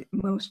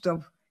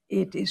of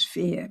it is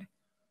fear,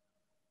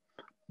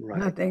 Right.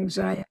 not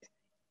anxiety.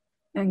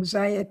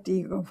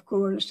 Anxiety, of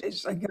course,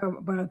 is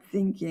about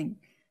thinking,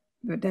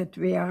 but that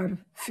we are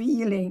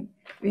feeling.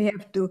 We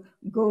have to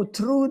go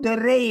through the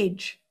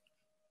rage.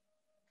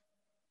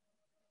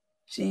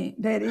 See,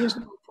 there is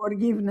no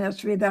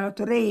forgiveness without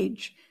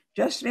rage.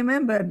 Just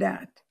remember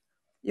that.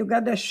 You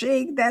got to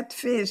shake that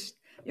fist.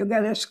 You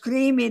got to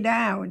scream it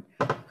out,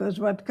 because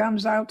what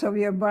comes out of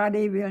your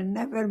body will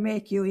never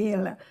make you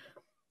ill.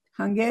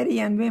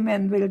 Hungarian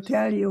women will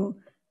tell you,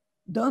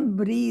 don't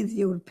breathe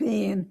your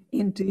pain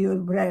into your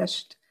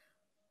breast.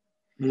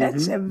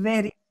 That's a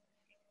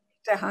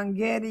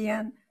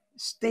Hungarian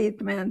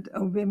statement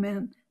of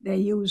women they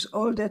use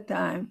all the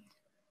time.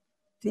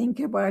 Think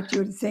about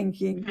your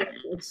thinking.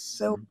 It's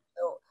so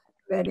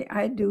very,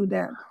 I do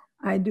that.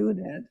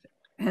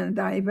 And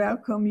I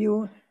welcome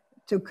you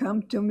to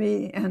come to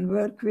me and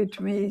work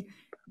with me,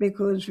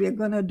 because we're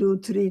going to do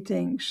three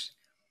things.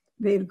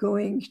 We're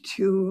going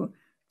to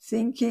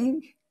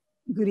thinking,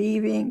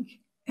 grieving,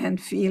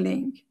 and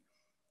feeling.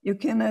 You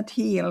cannot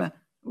heal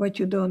what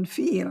you don't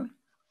feel.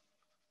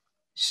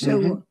 So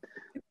when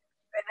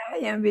I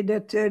am with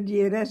the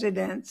third-year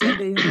residents at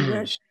the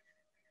university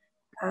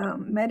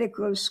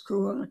medical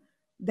school,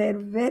 they're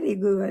very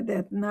good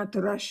at not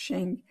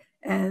rushing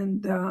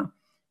and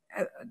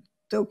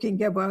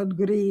talking about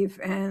grief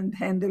and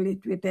handle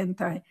it with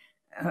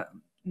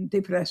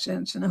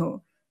antidepressants.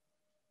 No,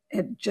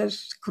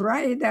 just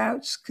cry it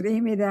out,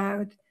 scream it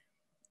out,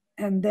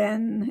 and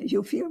then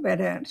you feel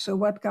better. So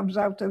what comes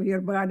out of your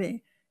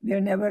body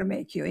will never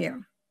make you ill.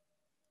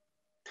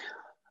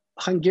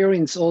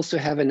 Hungarians also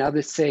have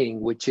another saying,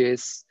 which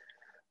is,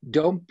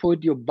 don't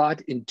put your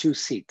butt in two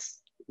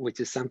seats, which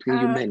is something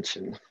you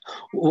mentioned.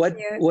 What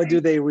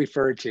do they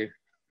refer to?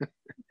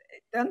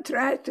 Don't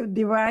try to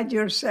divide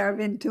yourself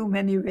in too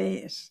many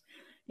ways.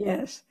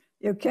 Yes,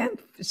 you can't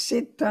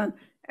sit on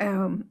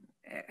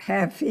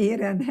half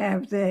here and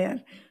half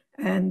there.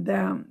 And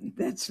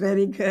that's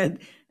very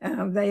good.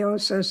 They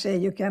also say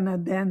you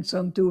cannot dance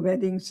on two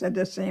weddings at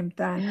the same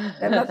time.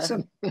 There are lots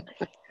of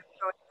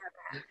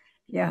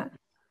yeah.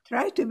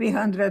 Try to be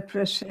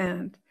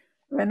 100%.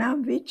 When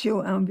I'm with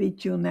you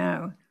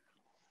now.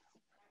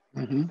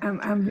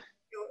 I'm with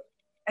you,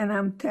 and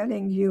I'm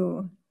telling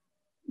you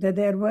that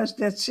there was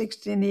that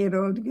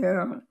 16-year-old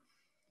girl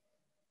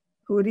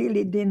who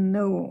really didn't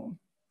know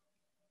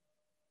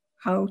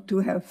how to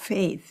have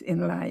faith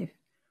in life.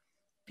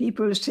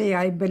 People say,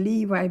 I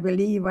believe, but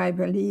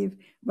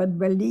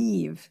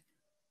believe,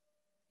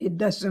 it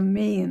doesn't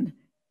mean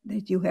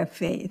that you have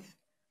faith.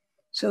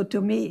 So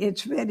to me,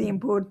 it's very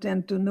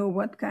important to know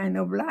what kind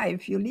of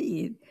life you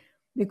lead.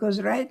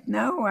 Because right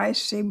now I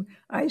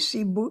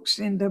see books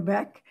in the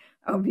back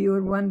of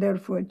your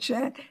wonderful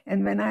chair.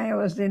 And when I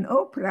was in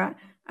Oprah,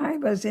 I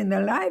was in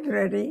a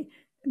library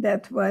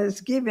that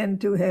was given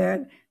to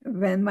her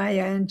when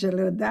Maya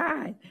Angelou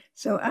died.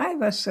 So I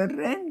was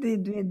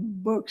surrounded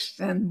with books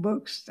and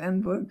books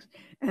and books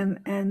and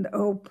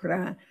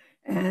Oprah.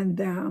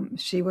 And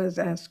she was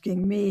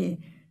asking me,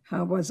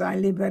 how was I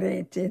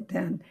liberated?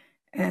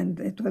 And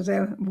it was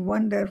a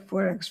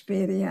wonderful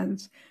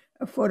experience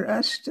for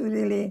us to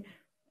really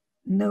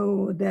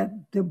know that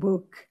the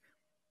book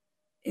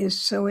is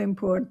so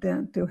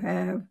important to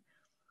have.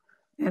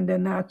 And the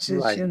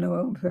Nazis, Right.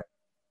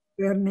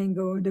 burning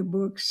all the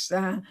books.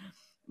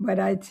 But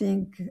I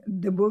think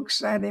the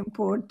books are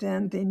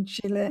important in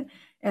Chile,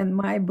 and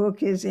my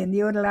book is in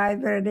your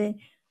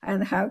library.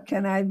 And how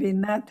can I be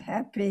not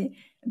happy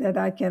that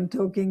I can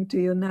talking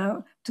to you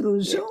now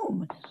through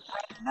Zoom?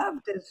 love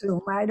the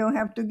Zoom. I don't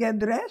have to get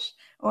dressed.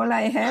 All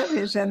I have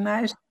is a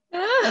nice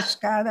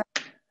cascada.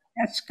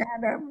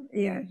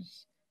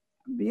 Yes.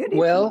 Beautiful.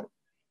 Well,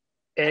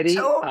 Eddie,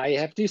 So- I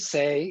have to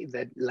say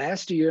that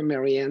last year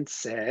Marianne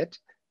said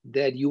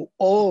that you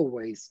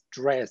always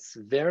dress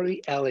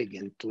very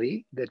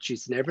elegantly, that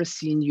she's never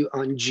seen you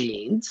on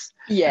jeans.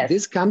 Yes.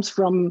 This comes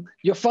from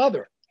your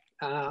father,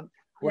 who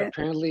Yes.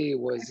 apparently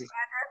was...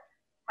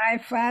 My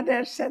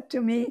father said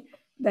to me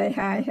that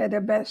I had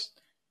the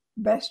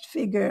best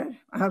figure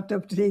out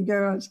of 3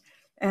 girls,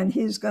 and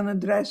he's going to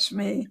dress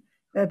me,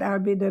 that I'll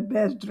be the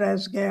best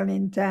dressed girl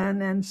in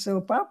town. And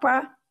so,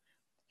 Papa,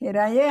 here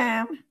I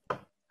am.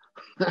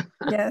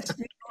 Yes.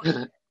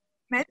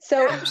 Many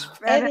So, times,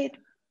 Father,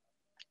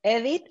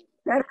 Edith,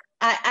 Father,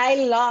 I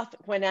love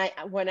when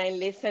I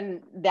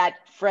listen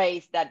that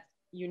phrase that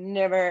you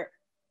never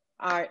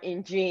are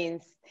in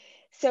jeans.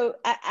 So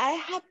I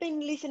have been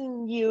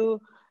listening to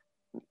you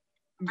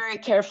very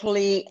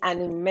carefully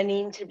and in many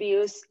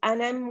interviews,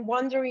 and I'm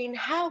wondering,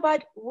 how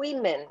about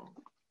women?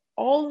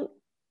 All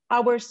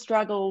our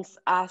struggles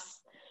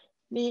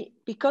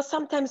because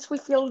sometimes we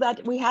feel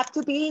that we have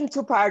to be in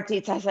 2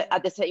 parties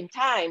at the same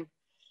time.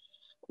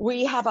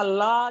 We have a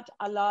lot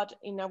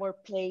in our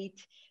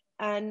plate,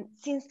 and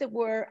since the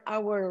war,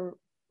 our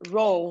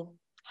role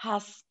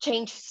has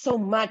changed so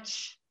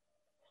much,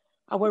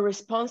 our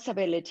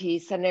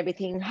responsibilities and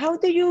everything. How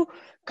do you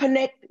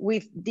connect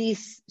with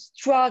these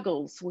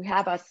struggles we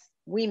have as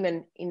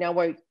women in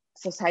our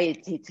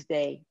society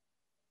today?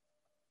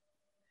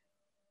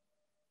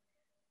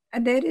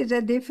 and there is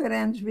a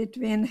difference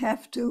between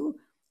have to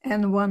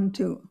and want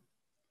to.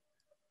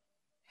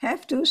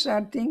 Have tos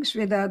are things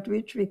without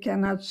which we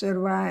cannot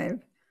survive.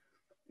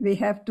 We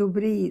have to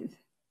breathe.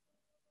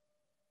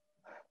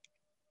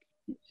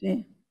 You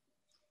see?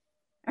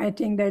 I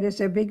think there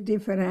is a big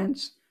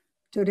difference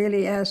to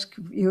really ask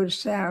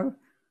yourself,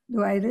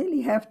 do I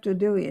really have to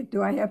do it?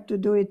 Do I have to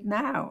do it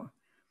now?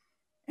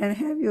 And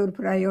have your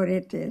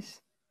priorities.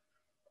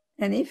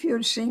 And if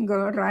you're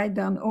single, write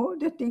down all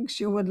the things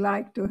you would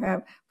like to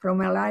have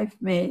from a life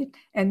mate,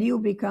 and you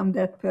become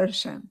that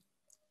person.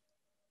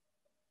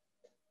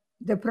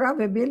 The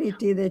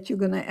probability that you're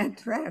going to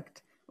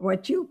attract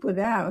what you put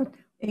out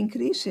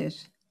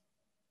increases.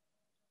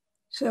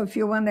 So if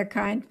you want a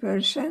kind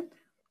person,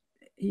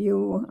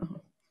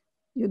 you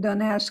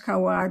don't ask,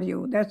 how are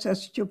you? That's a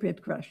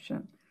stupid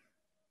question.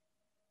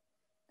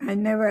 I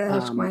never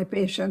ask my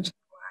patients,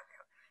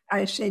 how are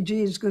you? I say,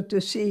 gee, it's good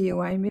to see you.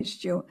 I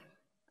missed you.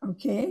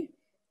 Okay?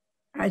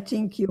 I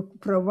think you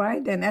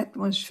provide an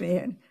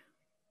atmosphere.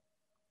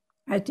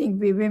 I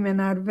think we women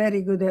are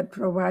very good at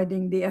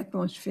providing the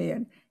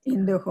atmosphere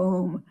in the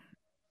home.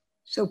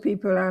 So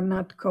people are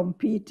not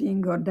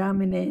competing or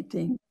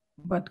dominating,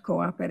 but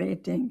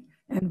cooperating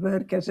and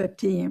work as a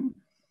team.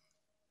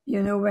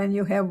 You know, when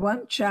you have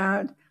one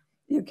child,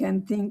 you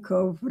can think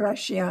of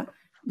Russia.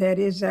 There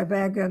is a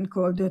wagon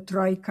called the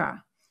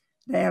Troika.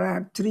 There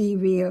are 3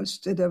 wheels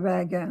to the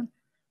wagon.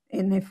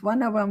 And if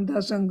one of them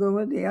doesn't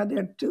go, the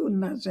other 2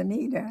 doesn't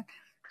either.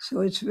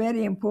 So it's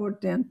very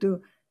important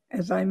to,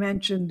 as I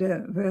mentioned,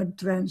 the word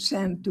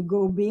transcend, to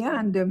go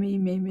beyond the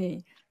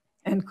me,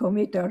 and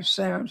commit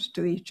ourselves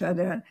to each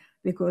other,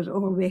 because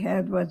all we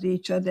had was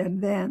each other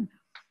then,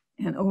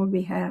 and all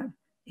we have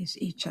is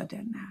each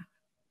other now.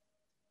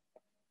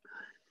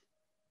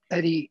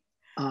 Eddie,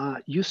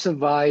 you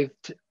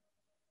survived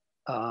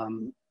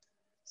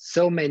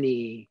so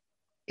many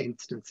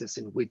instances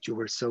in which you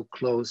were so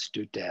close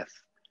to death.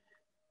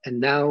 And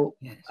now,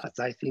 Yes. as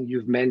I think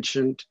you've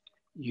mentioned,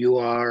 you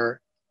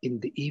are in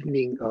the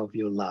evening of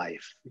your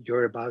life.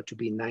 You're about to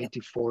be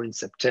 94 in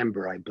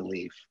September, I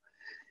believe.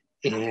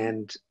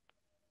 And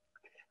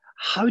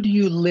how do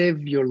you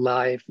live your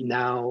life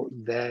now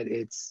that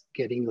it's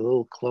getting a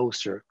little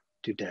closer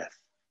to death?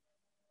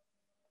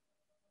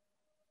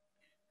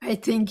 I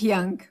think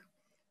young,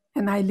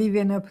 and I live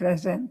in a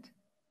present.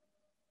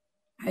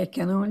 I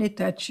can only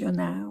touch you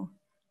now.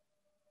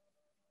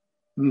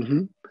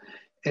 Mm-hmm.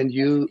 And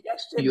you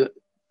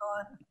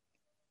Gone.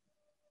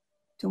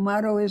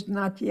 Tomorrow is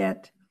not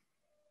yet.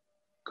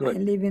 good. I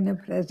live in the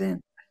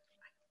present.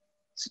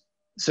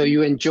 So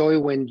you enjoy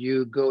when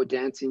you go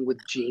dancing with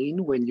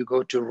Jean, when you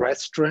go to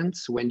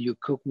restaurants, when you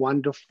cook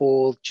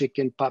wonderful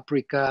chicken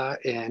paprika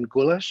and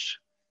goulash?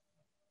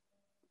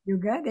 You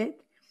got it.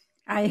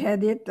 I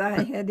had it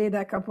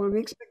a couple of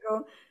weeks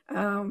ago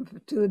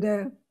to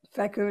the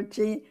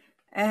faculty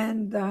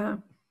and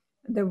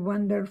the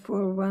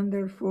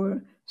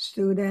wonderful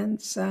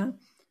students at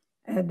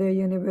the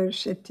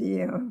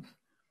University of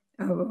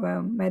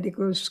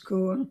Medical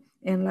School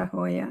in La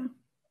Jolla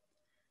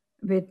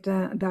with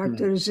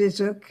Dr.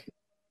 Zizuk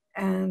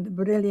and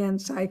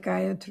brilliant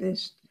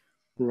psychiatrist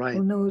Right.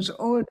 who knows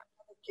all the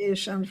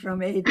medications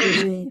from A to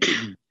Z.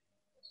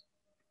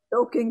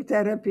 Talking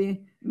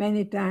therapy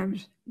many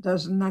times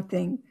does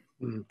nothing.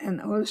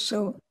 And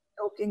also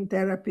talking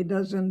therapy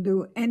doesn't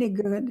do any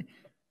good.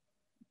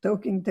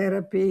 Talking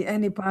therapy,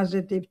 any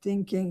positive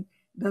thinking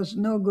does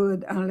no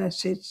good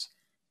unless it's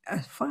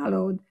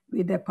followed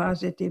with a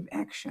positive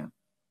action.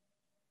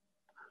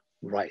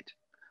 Right.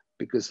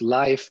 Because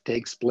life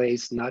takes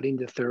place not in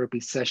the therapy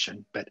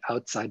session, but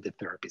outside the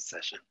therapy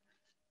session.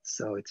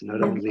 So it's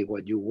not only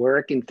what you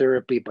work in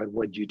therapy, but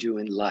what you do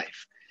in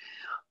life.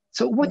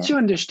 So what's your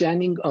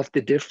understanding of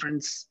the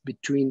difference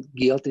between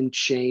guilt and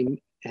shame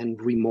and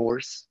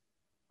remorse?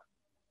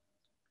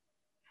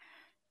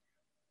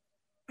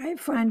 I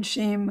find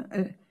shame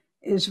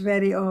is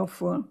very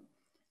awful.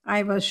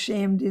 I was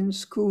shamed in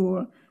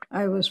school.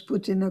 I was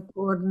put in a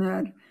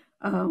corner.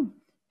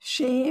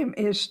 Shame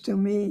is to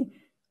me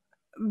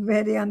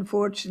very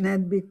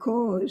unfortunate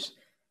because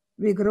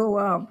we grow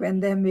up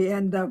and then we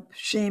end up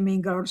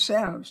shaming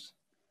ourselves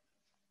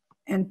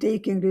and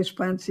taking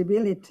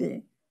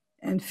responsibility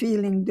and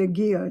feeling the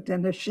guilt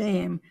and the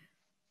shame.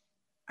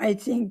 I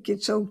think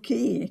it's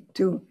okay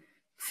to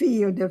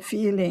feel the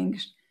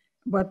feelings,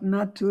 but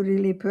not to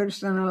really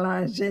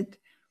personalize it,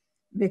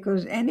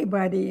 because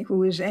anybody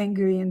who is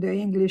angry in the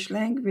English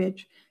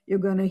language, you're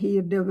going to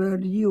hear the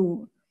word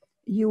you.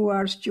 You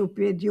are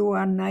stupid, you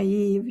are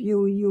naive,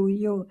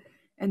 you.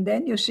 And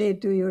then you say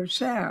to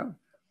yourself,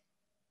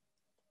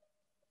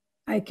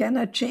 I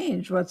cannot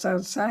change what's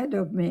outside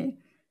of me.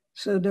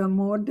 So the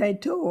more I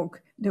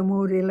talk, the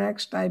more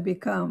relaxed I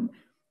become.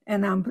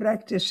 And I'm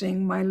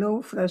practicing my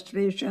low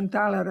frustration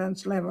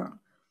tolerance level.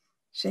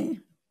 See,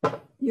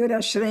 you're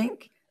a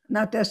shrink,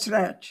 not a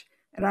stretch,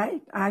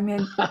 right? I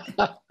mean,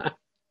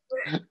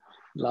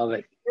 Love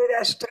it.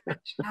 you're a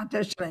stretch, not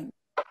a shrink.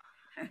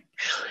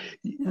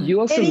 You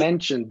also Edith,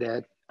 mentioned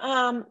that.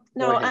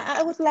 No,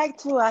 I would like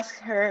to ask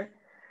her,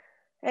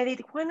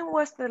 Edith, when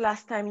was the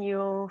last time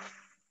you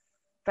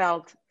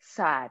felt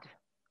sad?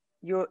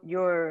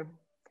 You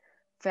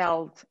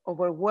felt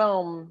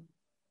overwhelmed,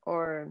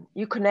 or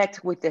you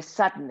connect with the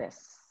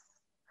sadness,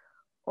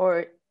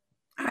 or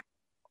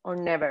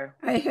never?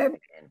 I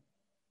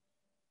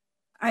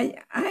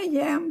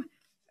am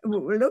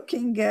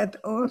looking at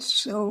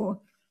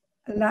also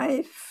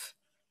life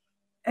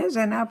as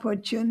an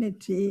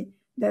opportunity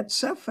that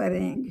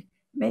suffering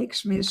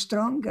makes me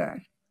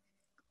stronger.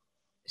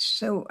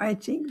 So I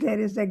think there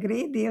is a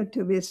great deal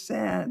to be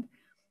said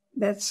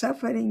that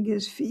suffering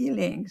is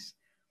feelings,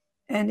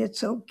 and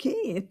it's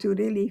okay to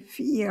really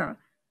feel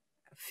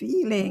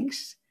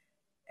feelings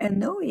and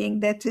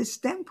knowing that it's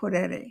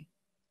temporary.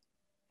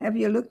 Have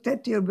you looked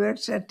at your birth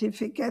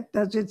certificate?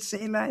 Does it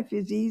say life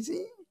is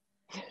easy?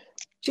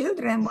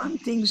 Children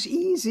want things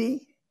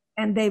easy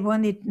and they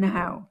want it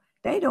now.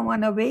 They don't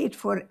want to wait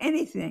for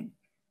anything.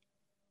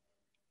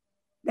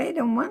 They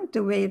don't want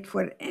to wait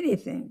for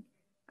anything.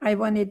 I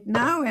want it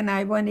now and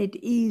I want it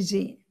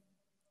easy.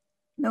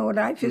 No,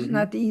 life is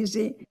not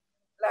easy.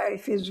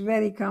 Life is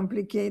very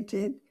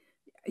complicated.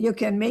 You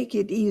can make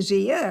it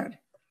easier,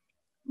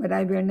 but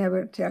I will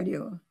never tell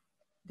you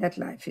that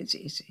life is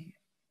easy.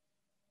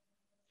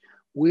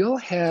 We all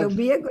have, so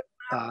be a good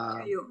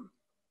man to you.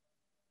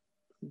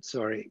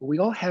 Sorry, we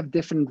all have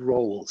different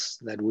roles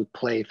that we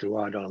play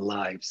throughout our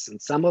lives,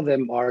 and some of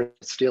them are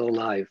still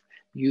alive.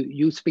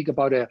 You speak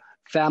about a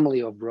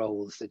family of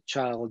roles: the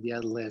child, the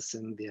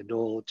adolescent, the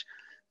adult,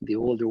 the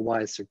older,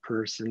 wiser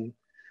person.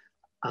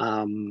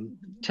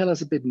 Tell us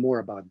a bit more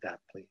about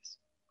that, please.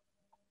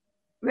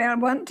 Well,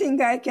 one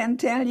thing I can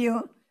tell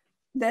you,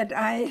 that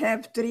I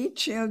have 3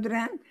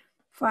 children,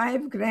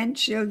 5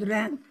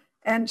 grandchildren,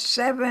 and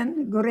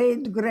 7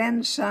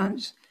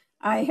 great-grandsons.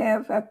 I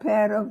have a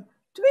pair of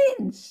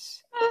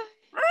twins.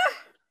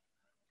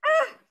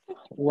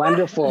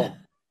 Wonderful.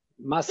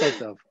 Mazel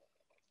tov.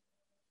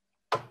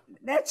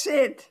 That's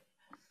it.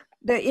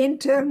 The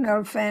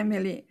internal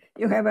family.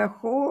 You have a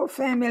whole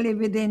family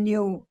within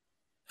you.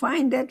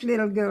 Find that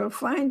little girl,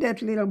 find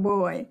that little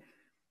boy.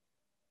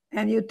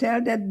 And you tell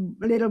that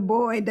little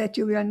boy that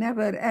you will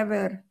never,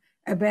 ever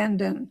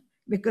abandon,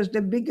 because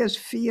the biggest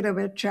fear of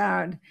a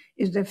child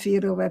is the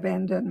fear of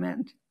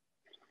abandonment.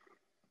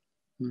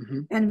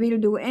 And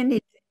we'll do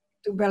anything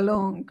to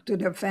belong to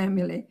the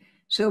family.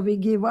 So we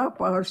give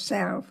up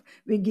ourselves,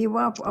 we give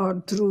up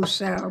our true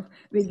self,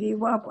 we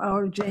give up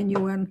our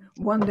genuine,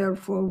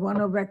 wonderful,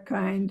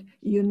 one-of-a-kind,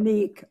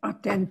 unique,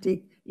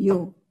 authentic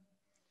you.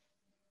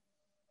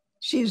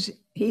 He's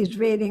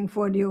waiting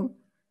for you.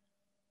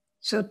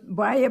 So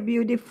buy a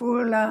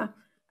beautiful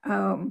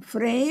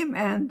frame,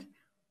 and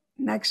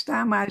next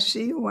time I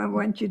see you, I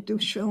want you to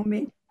show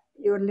me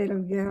your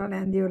little girl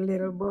and your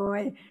little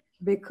boy,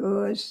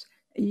 because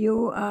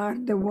you are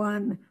the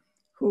one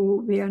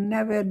who will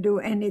never do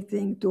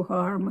anything to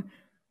harm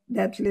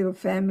that little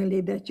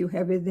family that you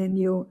have within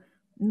you.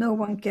 No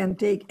one can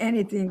take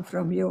anything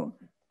from you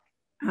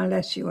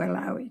unless you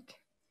allow it.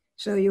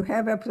 So you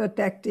have a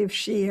protective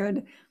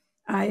shield.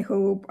 I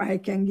hope I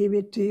can give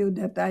it to you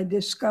that I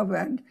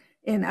discovered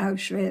in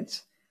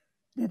Auschwitz,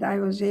 that I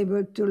was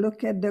able to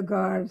look at the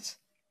guards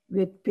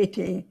with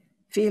pity,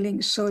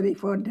 feeling sorry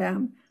for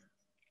them,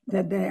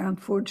 that they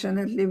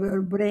unfortunately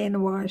were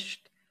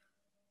brainwashed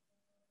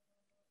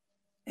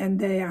and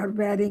they are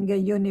wearing a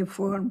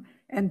uniform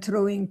and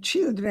throwing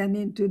children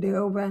into the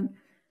oven.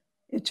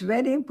 It's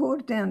very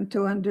important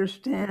to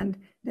understand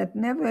that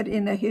never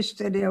in the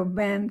history of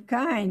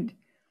mankind,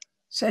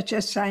 such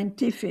a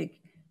scientific,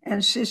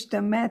 and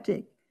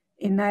systematic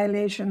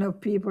annihilation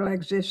of people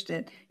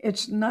existed.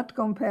 It's not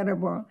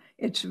comparable.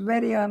 It's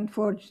very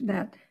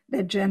unfortunate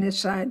that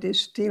genocide is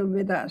still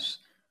with us.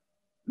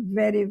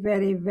 Very,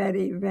 very,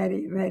 very,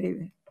 very,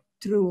 very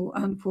true,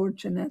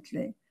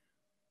 unfortunately.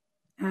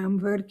 I'm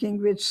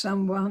working with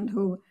someone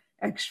who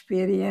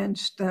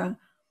experienced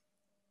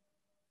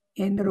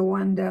in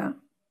Rwanda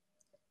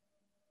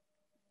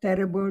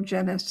terrible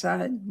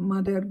genocide,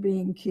 mother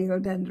being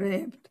killed and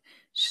raped.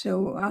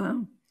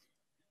 So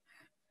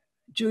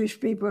Jewish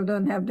people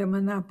don't have the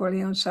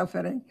monopoly on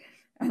suffering,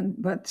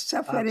 but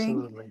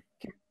suffering. Absolutely.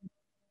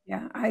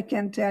 Yeah, I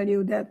can tell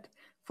you that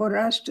for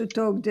us to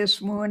talk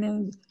this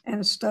morning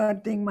and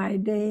starting my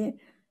day,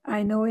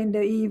 I know in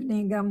the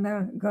evening I'm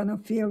not gonna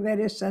feel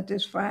very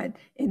satisfied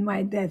in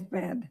my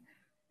deathbed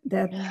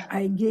that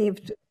I gave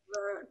to the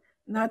world,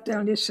 not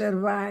only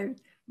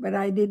survived, but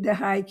I did the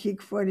high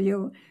kick for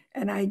you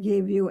and I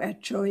gave you a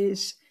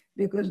choice,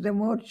 because the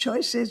more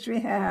choices we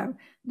have,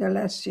 the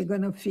less you're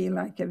gonna feel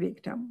like a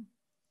victim.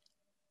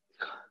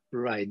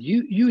 Right.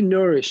 You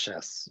nourish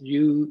us.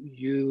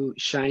 You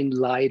shine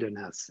light on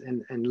us.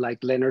 And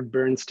like Leonard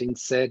Bernstein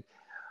said,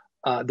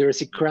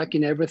 there's a crack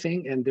in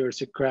everything and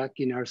there's a crack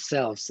in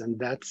ourselves. And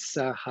that's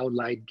how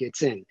light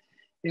gets in.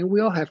 And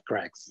we all have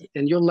cracks.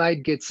 And your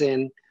light gets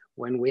in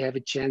when we have a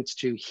chance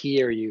to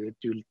hear you,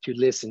 to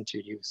listen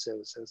to you.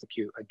 So thank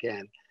you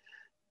again.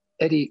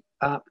 Eddie,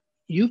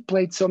 you've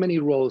played so many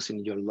roles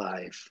in your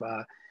life.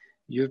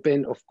 You've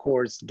been, of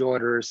course,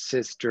 daughter,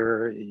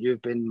 sister,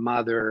 you've been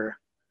mother,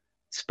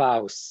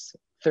 spouse,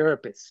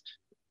 therapist,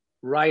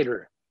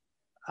 writer,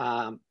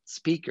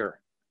 speaker,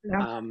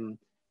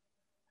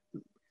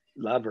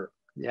 lover,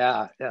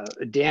 a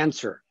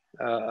dancer,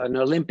 an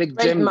Olympic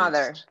great gymnast.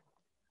 Mother.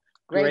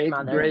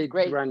 Great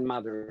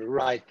grandmother,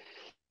 right.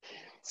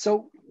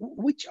 So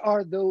which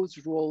are those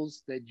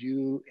roles that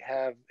you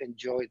have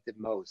enjoyed the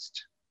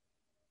most?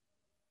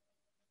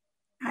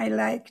 I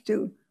like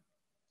to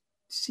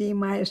see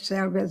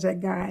myself as a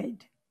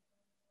guide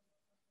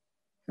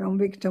from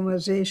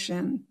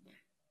victimization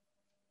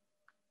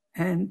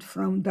and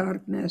from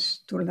darkness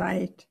to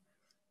light,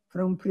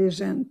 from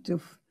prison to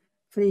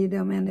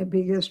freedom. And the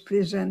biggest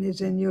prison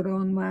is in your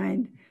own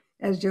mind,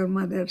 as your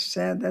mother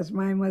said, as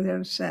my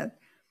mother said,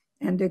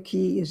 and the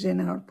key is in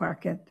our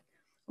pocket.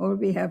 All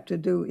we have to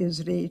do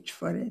is reach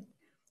for it.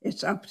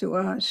 It's up to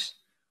us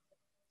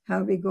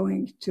how we're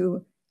going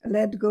to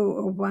let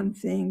go of one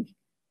thing.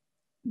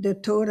 The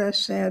Torah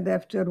said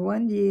after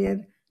 1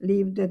 year,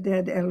 leave the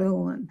dead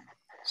alone.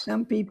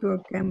 Some people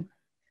can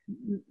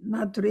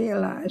not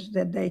realize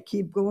that they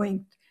keep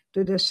going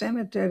to the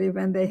cemetery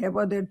when they have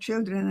other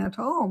children at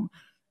home,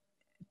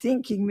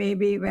 thinking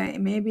maybe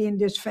in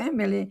this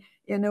family,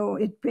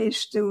 it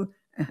pays to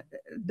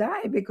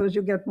die because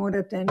you get more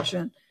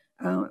attention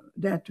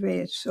that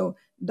way. So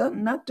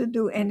not to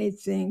do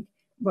anything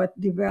but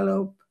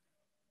develop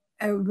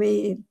a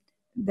way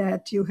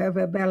that you have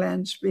a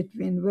balance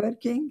between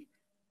working,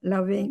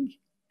 loving,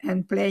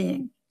 and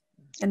playing.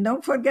 And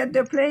don't forget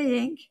the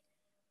playing.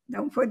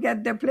 Don't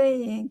forget the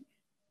playing.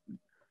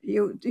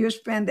 You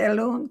spend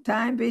alone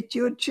time with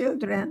your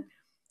children.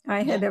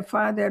 I had a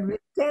father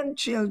with 10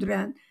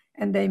 children,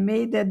 and they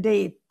made a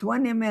date,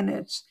 20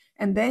 minutes,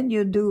 and then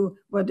you do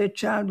what the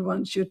child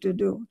wants you to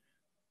do.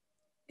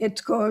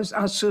 It's called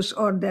asus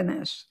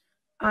ordenes.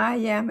 I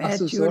am at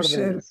your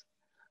service.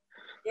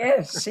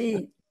 Yes,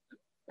 see.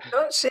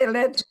 Don't say,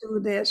 let's do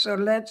this or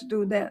let's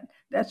do that.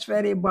 That's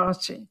very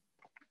bossy.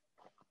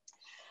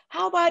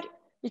 How about,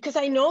 because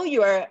I know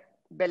you're a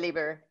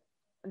believer,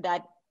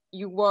 that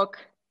you walk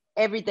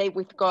every day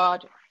with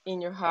God in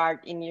your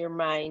heart, in your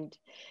mind,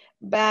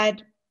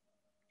 but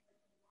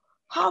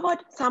how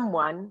about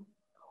someone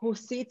who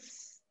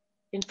sits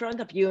in front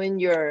of you in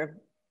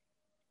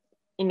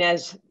a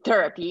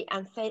therapy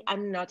and say,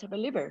 I'm not a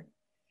believer?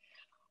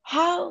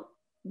 How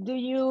do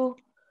you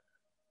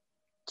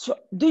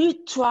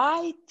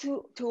try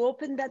to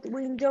open that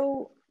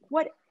window?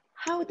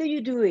 How do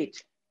you do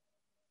it?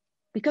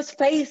 Because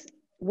faith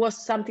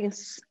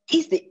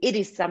it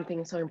is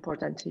something so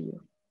important to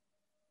you.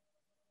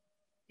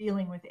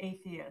 Dealing with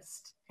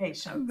atheist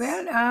patients.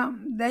 Well,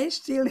 they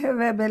still have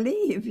a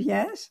belief,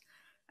 yes.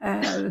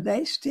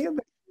 They still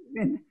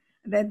believe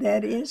that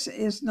there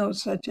is no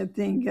such a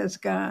thing as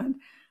God.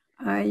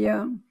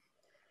 I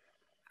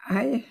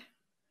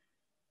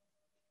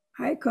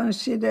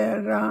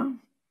consider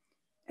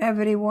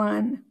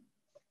everyone.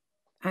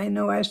 I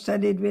know I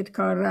studied with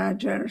Carl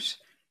Rogers,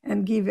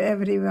 and give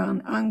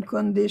everyone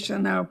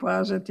unconditional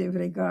positive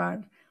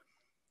regard.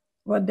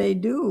 What they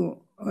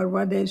do or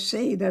what they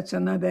say, that's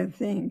another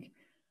thing.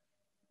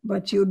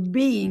 But your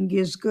being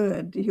is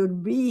good. Your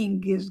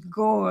being is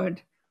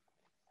gold.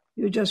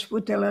 You just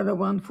put a lot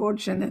of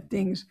unfortunate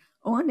things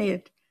on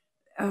it.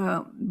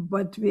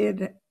 But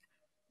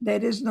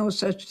there is no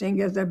such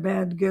thing as a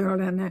bad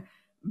girl and a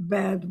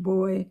bad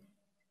boy.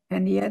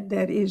 And yet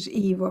there is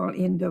evil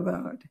in the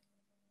world.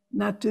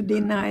 Not to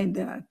deny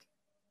that.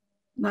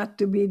 Not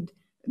to be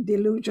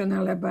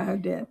delusional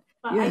about it.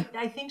 But Yeah.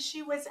 I think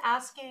she was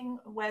asking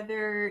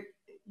whether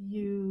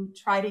you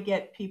try to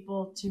get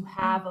people to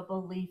have a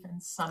belief in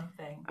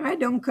something? I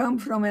don't come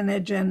from an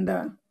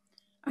agenda.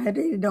 I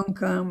really don't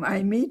come.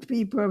 I meet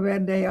people where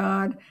they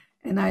are,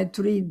 and I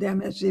treat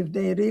them as if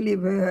they really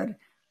were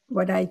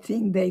what I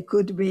think they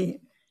could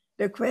be.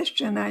 The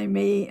question I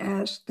may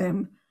ask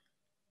them,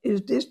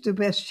 is this the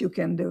best you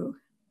can do?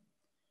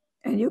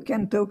 And you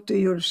can talk to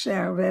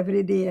yourself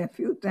every day a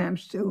few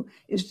times too.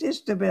 Is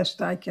this the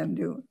best I can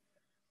do?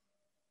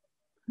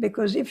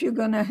 Because if you're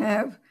going to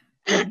have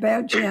a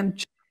Belgian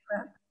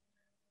chocolate,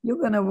 you're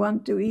going to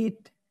want to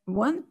eat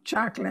one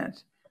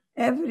chocolate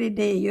every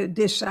day. You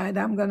decide,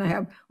 I'm going to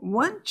have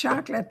one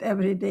chocolate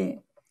every day.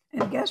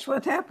 And guess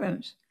what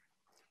happens?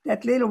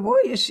 That little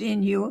voice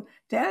in you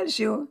tells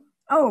you,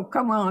 oh,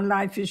 come on,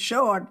 life is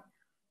short.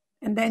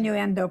 And then you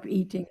end up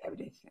eating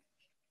everything.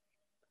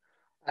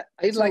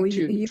 I'd So like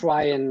to you-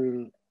 try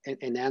and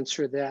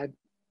answer that,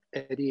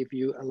 Eddie, if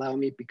you allow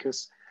me,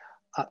 because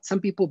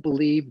some people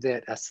believe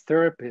that as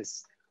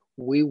therapists,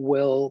 we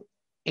will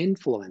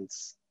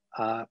influence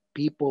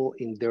people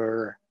in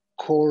their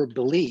core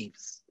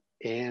beliefs.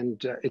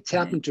 And it's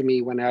happened to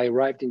me when I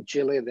arrived in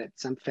Chile that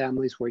some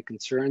families were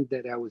concerned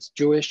that I was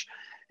Jewish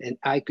and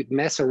I could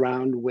mess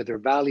around with their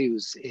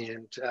values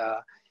and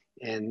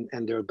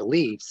their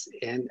beliefs.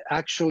 And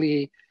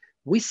actually,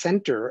 we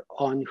center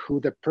on who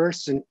the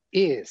person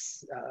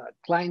is,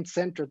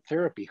 client-centered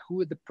therapy,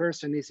 who the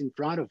person is in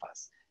front of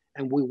us.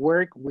 And we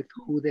work with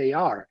who they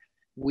are.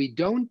 We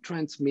don't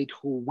transmit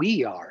who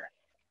we are.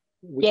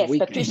 Yes,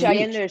 Patricia, I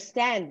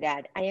understand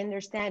that. I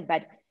understand,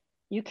 but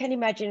you can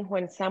imagine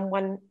when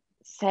someone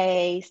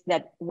says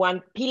that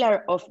one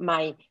pillar of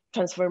my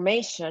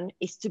transformation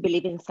is to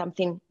believe in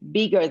something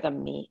bigger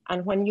than me.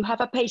 And when you have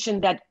a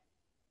patient that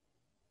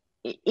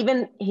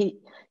even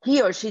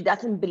he or she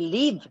doesn't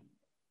believe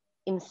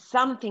in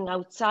something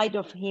outside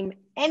of him,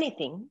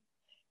 anything,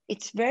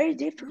 it's very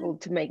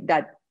difficult to make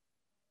that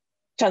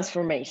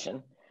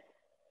transformation.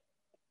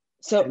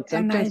 So, and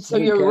sometimes so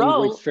we your can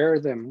role, refer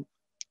them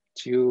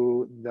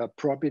to the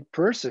appropriate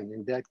person,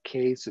 in that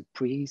case, a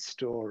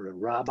priest or a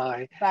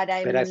rabbi. But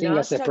I think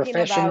as a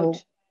professional,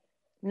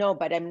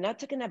 but I'm not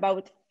talking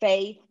about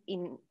faith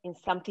in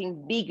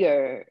something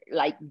bigger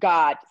like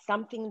God,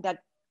 something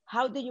that,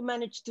 how do you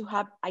manage to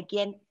have,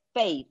 again,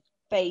 faith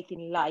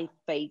in life,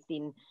 faith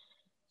in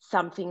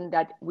something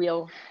that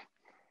will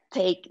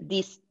take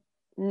this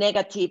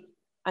negative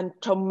and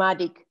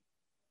traumatic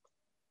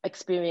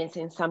experience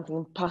in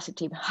something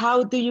positive?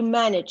 How do you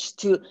manage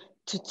to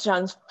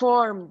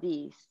transform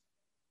this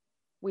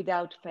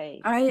without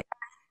faith?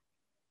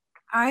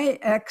 I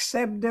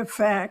accept the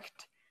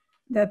fact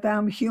that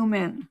I'm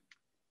human.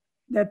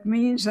 That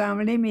means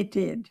I'm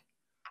limited.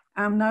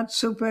 I'm not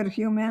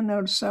superhuman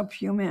or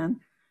subhuman.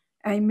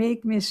 I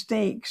make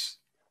mistakes.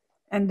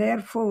 And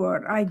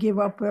therefore, I give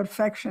up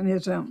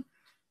perfectionism.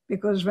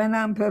 Because when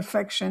I'm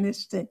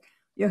perfectionistic,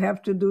 you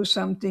have to do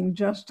something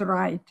just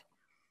right.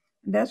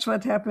 That's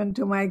what happened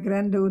to my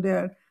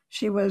granddaughter.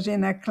 She was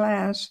in a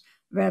class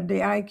where the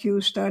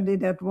IQ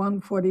studied at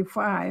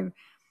 145.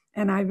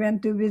 And I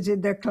went to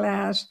visit the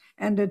class,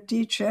 and the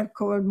teacher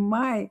called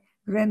my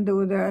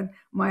granddaughter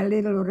my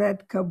little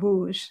red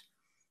caboose.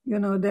 You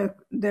know, the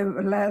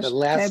last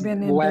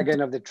cabin in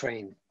wagon of the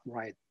train,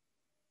 right?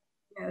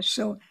 Yeah,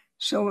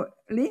 so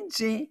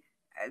Lindsay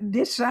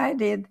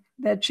decided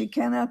that she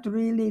cannot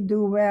really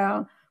do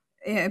well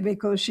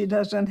because she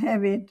doesn't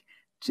have it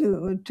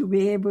to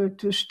be able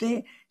to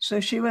stay. So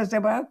she was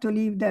about to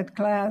leave that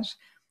class,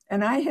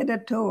 and I had a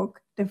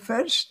talk, the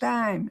first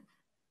time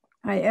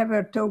I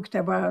ever talked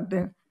about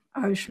the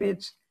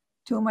Auschwitz,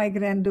 to my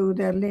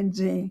granddaughter,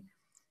 Lindsay.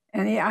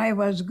 And I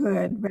was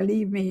good,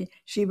 believe me.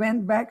 She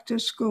went back to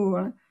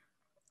school,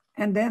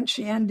 and then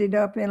she ended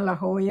up in La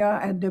Jolla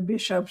at the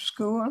Bishop's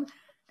School.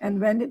 And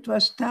when it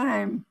was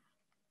time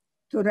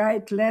to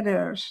write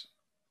letters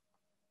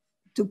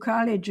to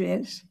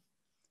colleges,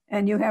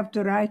 and you have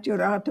to write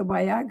your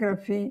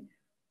autobiography,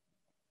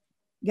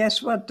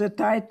 guess what the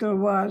title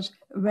was?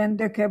 When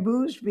the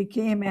Caboose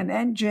Became an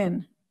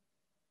Engine.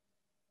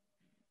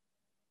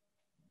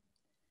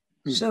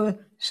 So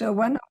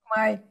one of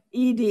my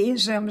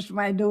ED-isms,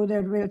 my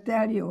daughter will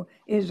tell you,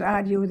 is,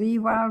 are you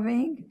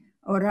revolving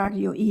or are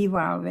you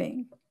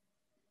evolving?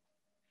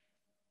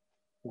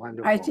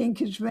 Wonderful. I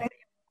think it's very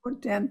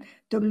important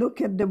to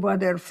look at the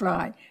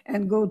butterfly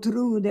and go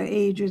through the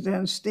ages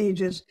and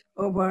stages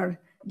of our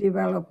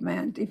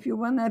development. If you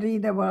want to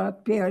read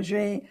about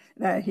Piaget,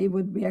 that he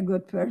would be a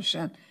good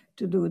person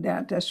to do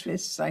that, a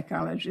Swiss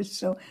psychologist.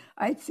 So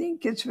I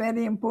think it's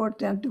very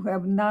important to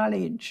have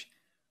knowledge,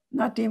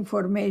 not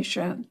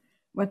information,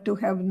 but to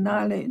have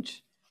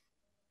knowledge.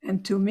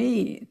 And to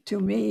me,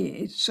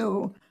 it's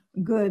so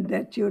good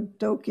that you're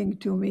talking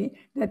to me,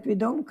 that we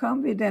don't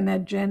come with an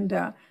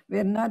agenda.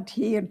 We're not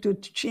here to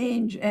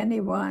change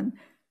anyone,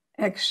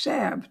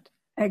 except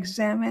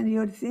examine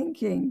your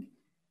thinking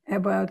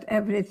about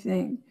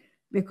everything,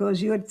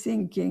 because your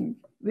thinking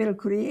will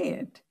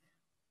create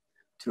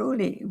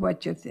truly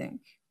what you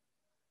think.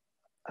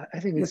 I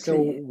think it's so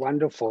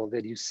wonderful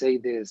that you say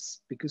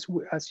this, because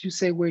as you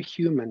say, we're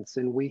humans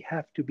and we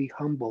have to be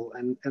humble.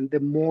 And the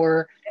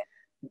more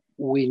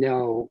we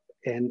know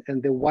and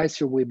the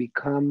wiser we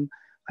become,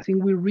 I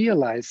think we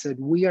realize that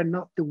we are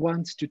not the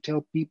ones to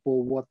tell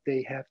people what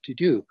they have to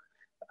do.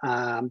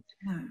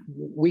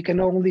 We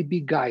can only be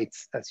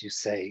guides, as you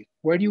say.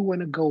 Where do you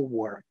want to go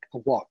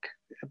walk?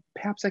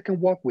 Perhaps I can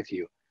walk with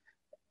you.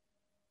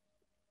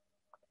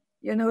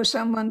 You know,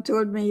 someone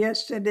told me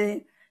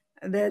yesterday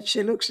that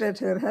she looks at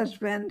her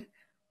husband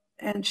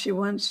and she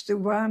wants to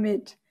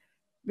vomit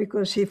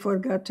because he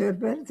forgot her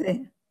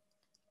birthday.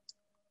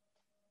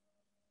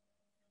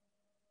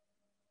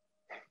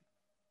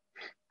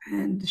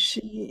 And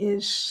she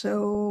is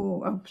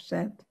so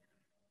upset.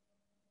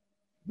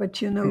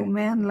 But you know,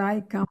 men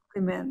like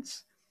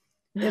compliments.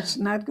 It's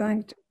not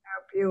going to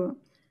help you.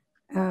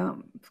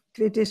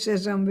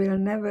 Criticism will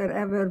never,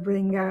 ever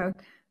bring out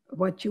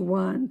what you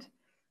want.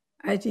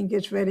 I think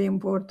it's very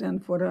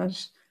important for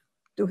us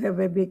to have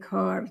a big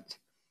heart,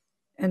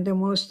 and the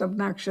most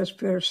obnoxious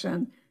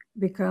person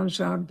becomes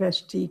our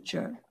best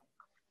teacher.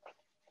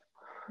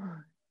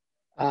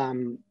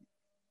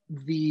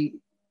 The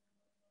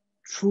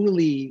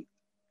truly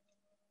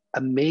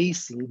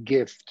amazing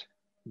gift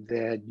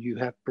that you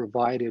have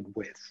provided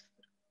with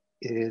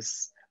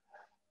is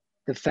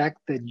the fact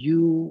that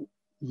you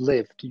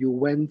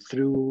went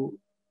through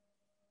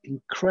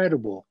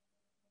incredible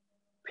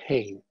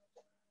pain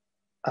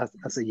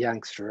as a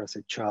youngster, as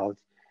a child.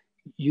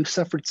 You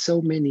suffered so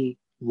many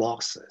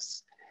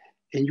losses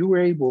and you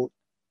were able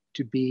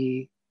to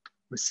be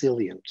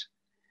resilient.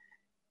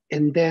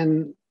 And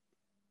then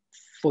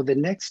for the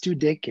next 2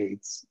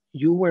 decades,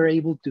 you were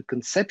able to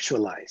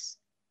conceptualize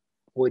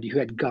what you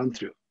had gone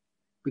through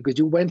because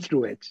you went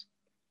through it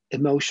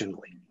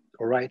emotionally,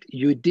 all right?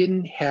 You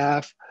didn't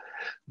have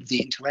the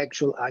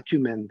intellectual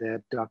acumen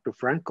that Dr.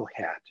 Frankl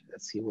had,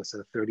 as he was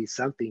a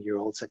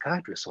 30-something-year-old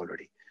psychiatrist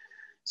already.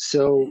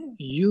 So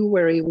you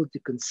were able to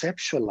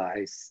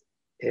conceptualize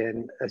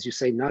and, as you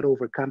say, not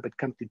overcome, but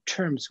come to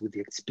terms with the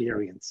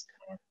experience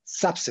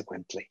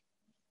subsequently.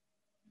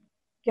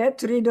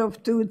 Get rid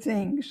of 2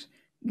 things.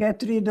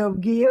 Get rid of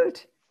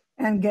guilt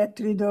and get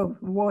rid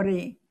of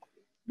worry,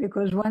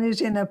 because one is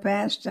in the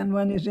past and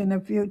one is in the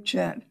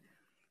future.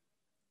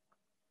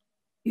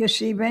 You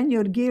see, when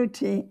you're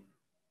guilty,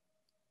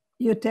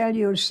 you tell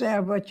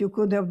yourself what you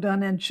could have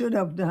done and should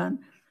have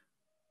done.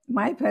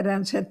 My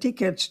parents had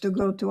tickets to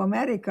go to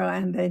America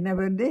and they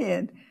never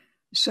did.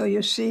 So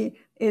you see,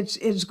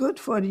 it's good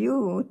for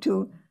you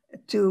to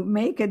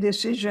make a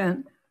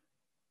decision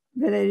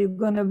whether you're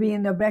going to be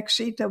in the back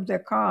seat of the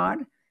car,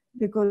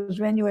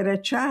 because when you were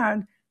a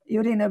child,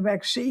 you're in a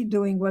back seat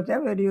doing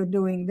whatever you're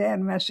doing there,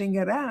 messing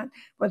around,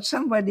 but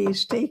somebody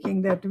is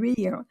taking that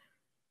wheel.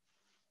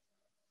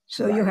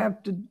 So you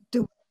have to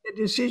do the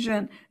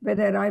decision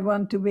whether I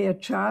want to be a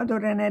child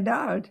or an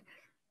adult,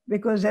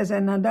 because as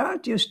an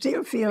adult, you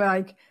still feel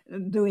like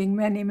doing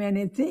many,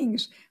 many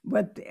things,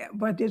 but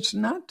it's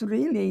not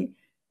really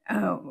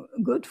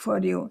good for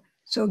you.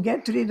 So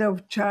get rid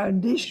of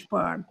childish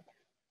part,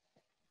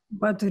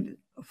 but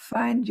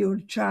find your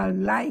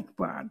childlike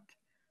part.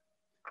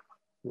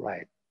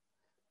 Right.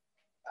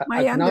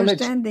 My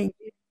understanding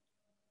is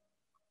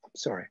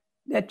sorry.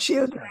 that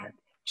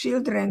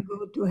children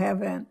go to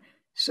heaven.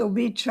 So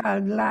be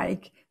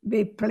childlike,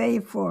 be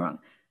playful,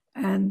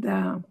 and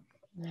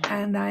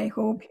I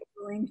hope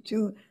you're going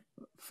to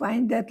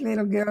find that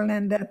little girl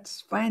and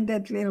find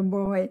that little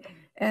boy,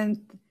 and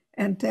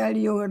tell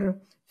your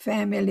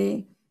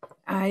family,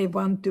 I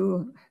want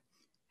to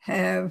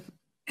have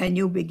a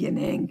new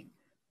beginning.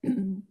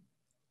 Edith,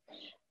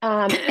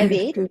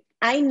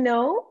 I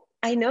know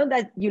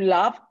that you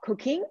love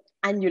cooking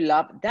and you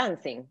love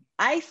dancing.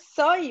 I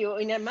saw you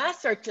in a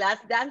master class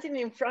dancing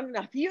in front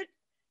of a huge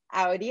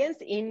audience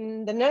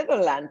in the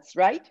Netherlands,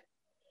 right?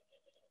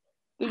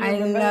 I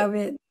love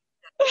it.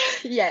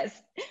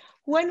 Yes.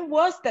 When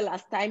was the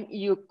last time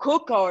you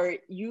cook or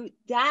you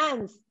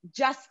dance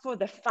just for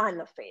the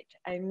fun of it?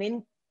 I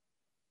mean,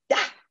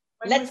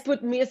 let's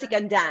put music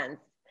and dance.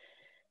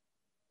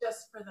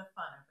 Just for the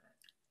fun of it.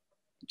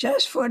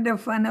 Just for the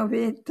fun of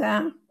it.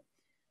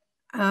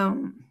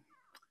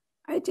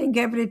 I think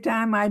every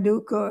time I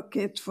do cook,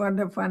 it's for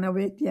the fun of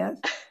it, yes.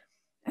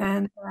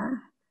 And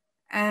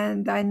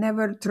I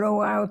never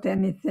throw out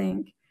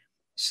anything.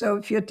 So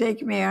if you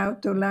take me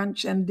out to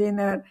lunch and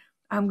dinner,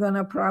 I'm going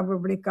to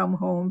probably come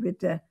home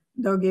with a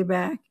doggy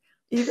bag,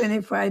 even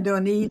if I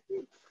don't eat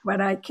it, but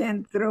I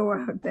can't throw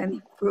out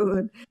any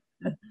food.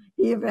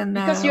 Even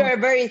because you are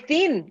very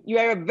thin. You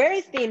are a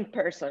very thin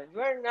person.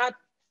 You are not.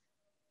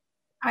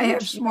 I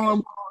have small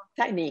bones.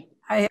 Tiny.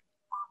 I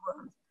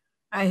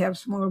have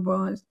small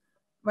bones.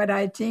 But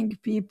I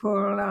think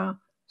people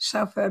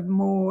suffered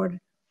more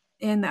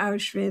in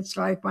Auschwitz,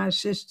 like my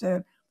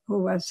sister,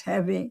 who was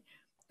heavy.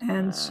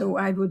 And so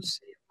I would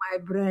save my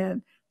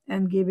bread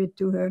and give it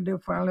to her the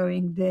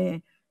following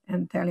day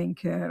and telling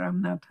her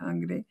I'm not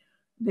hungry,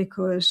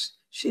 because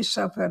she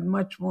suffered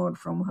much more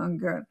from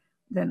hunger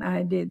than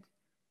I did.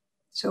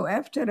 So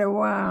after a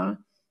while,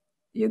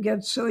 you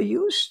get so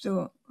used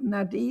to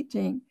not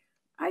eating.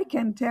 I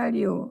can tell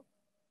you,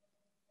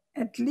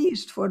 at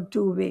least for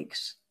 2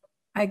 weeks,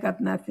 I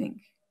got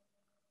nothing.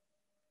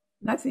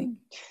 Nothing.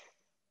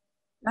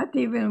 Not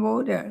even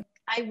water.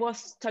 I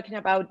was talking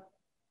about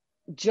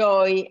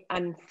joy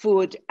and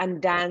food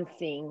and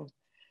dancing.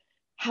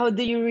 How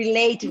do you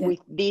relate with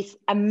these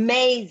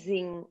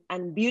amazing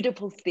and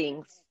beautiful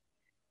things,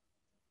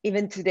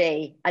 even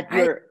today at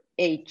your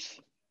age?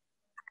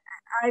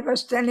 I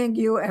was telling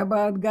you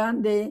about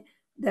Gandhi,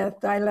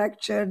 that I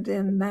lectured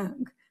in the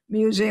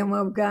Museum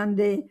of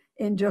Gandhi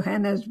in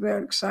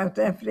Johannesburg, South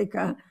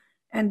Africa.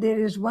 And there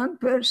is one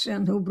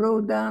person who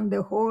brought down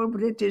the whole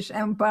British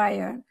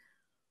Empire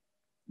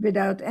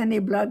without any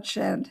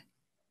bloodshed.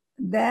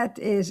 That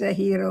is a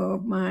hero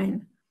of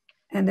mine,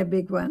 and a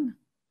big one.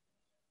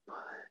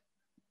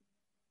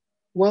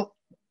 Well,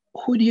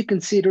 who do you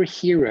consider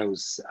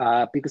heroes?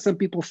 Because some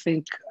people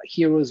think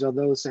heroes are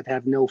those that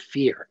have no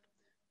fear,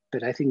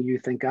 but I think you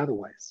think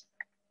otherwise.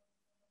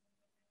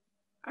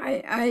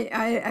 I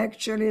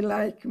actually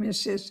like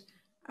Mrs.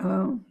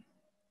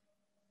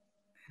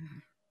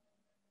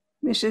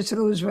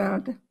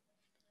 Roosevelt.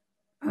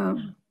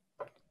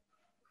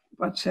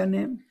 What's her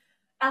name?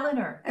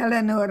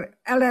 Eleanor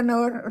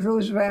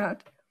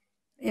Roosevelt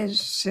is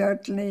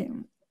certainly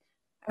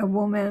a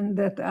woman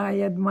that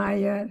I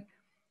admire.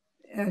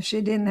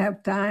 She didn't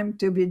have time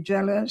to be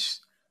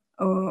jealous.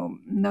 Oh,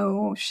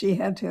 no, she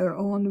had her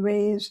own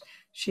ways.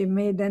 She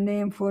made a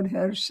name for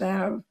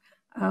herself.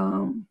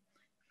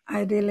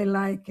 I really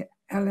like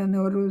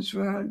Eleanor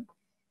Roosevelt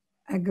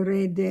a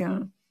great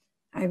deal.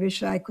 I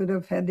wish I could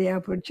have had the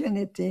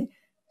opportunity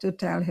to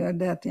tell her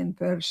that in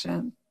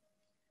person.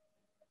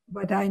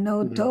 But I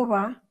know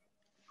Tova,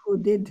 who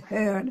did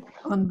her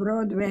on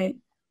Broadway,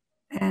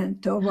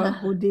 and Tova,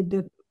 who did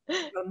it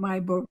on my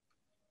book.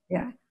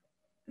 Yeah,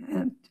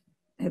 and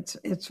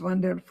it's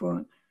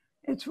wonderful.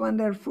 It's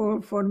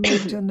wonderful for me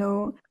to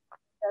know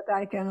that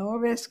I can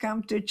always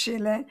come to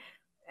Chile,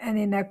 and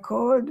in a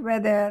cold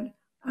weather,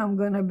 I'm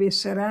going to be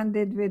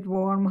surrounded with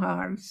warm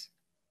hearts.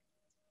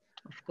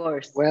 Of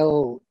course.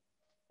 Well,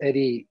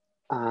 Eddie,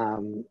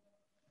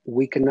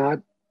 we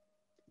cannot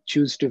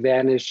choose to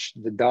vanish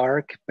the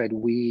dark, but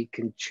we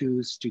can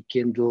choose to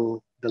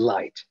kindle the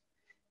light.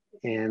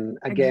 And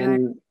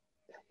again,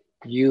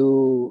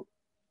 you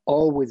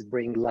always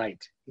bring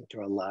light into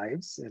our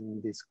lives.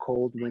 And this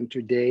cold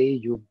winter day,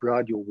 you've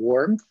brought your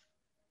warmth,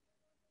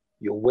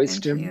 your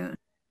wisdom,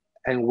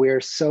 and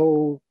we're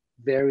so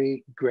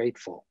very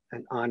grateful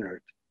and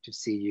honored to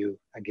see you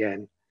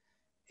again.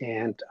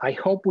 And I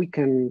hope we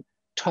can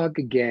talk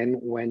again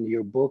when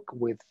your book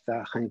with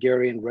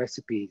Hungarian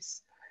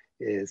recipes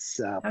is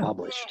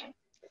published.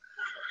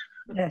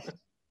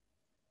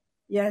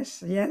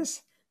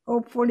 Yes.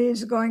 Hopefully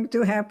it's going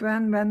to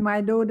happen when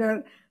my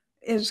daughter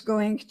is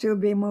going to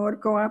be more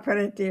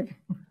cooperative.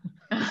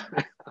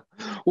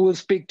 We'll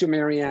speak to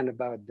Marianne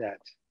about that.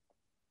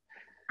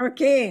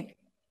 Okay,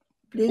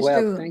 please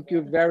do. Thank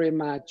you very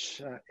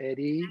much,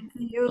 Eddie,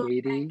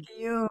 Katie, Thank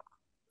you.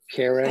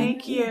 Karen.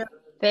 Thank you.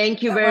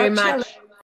 Thank you very much.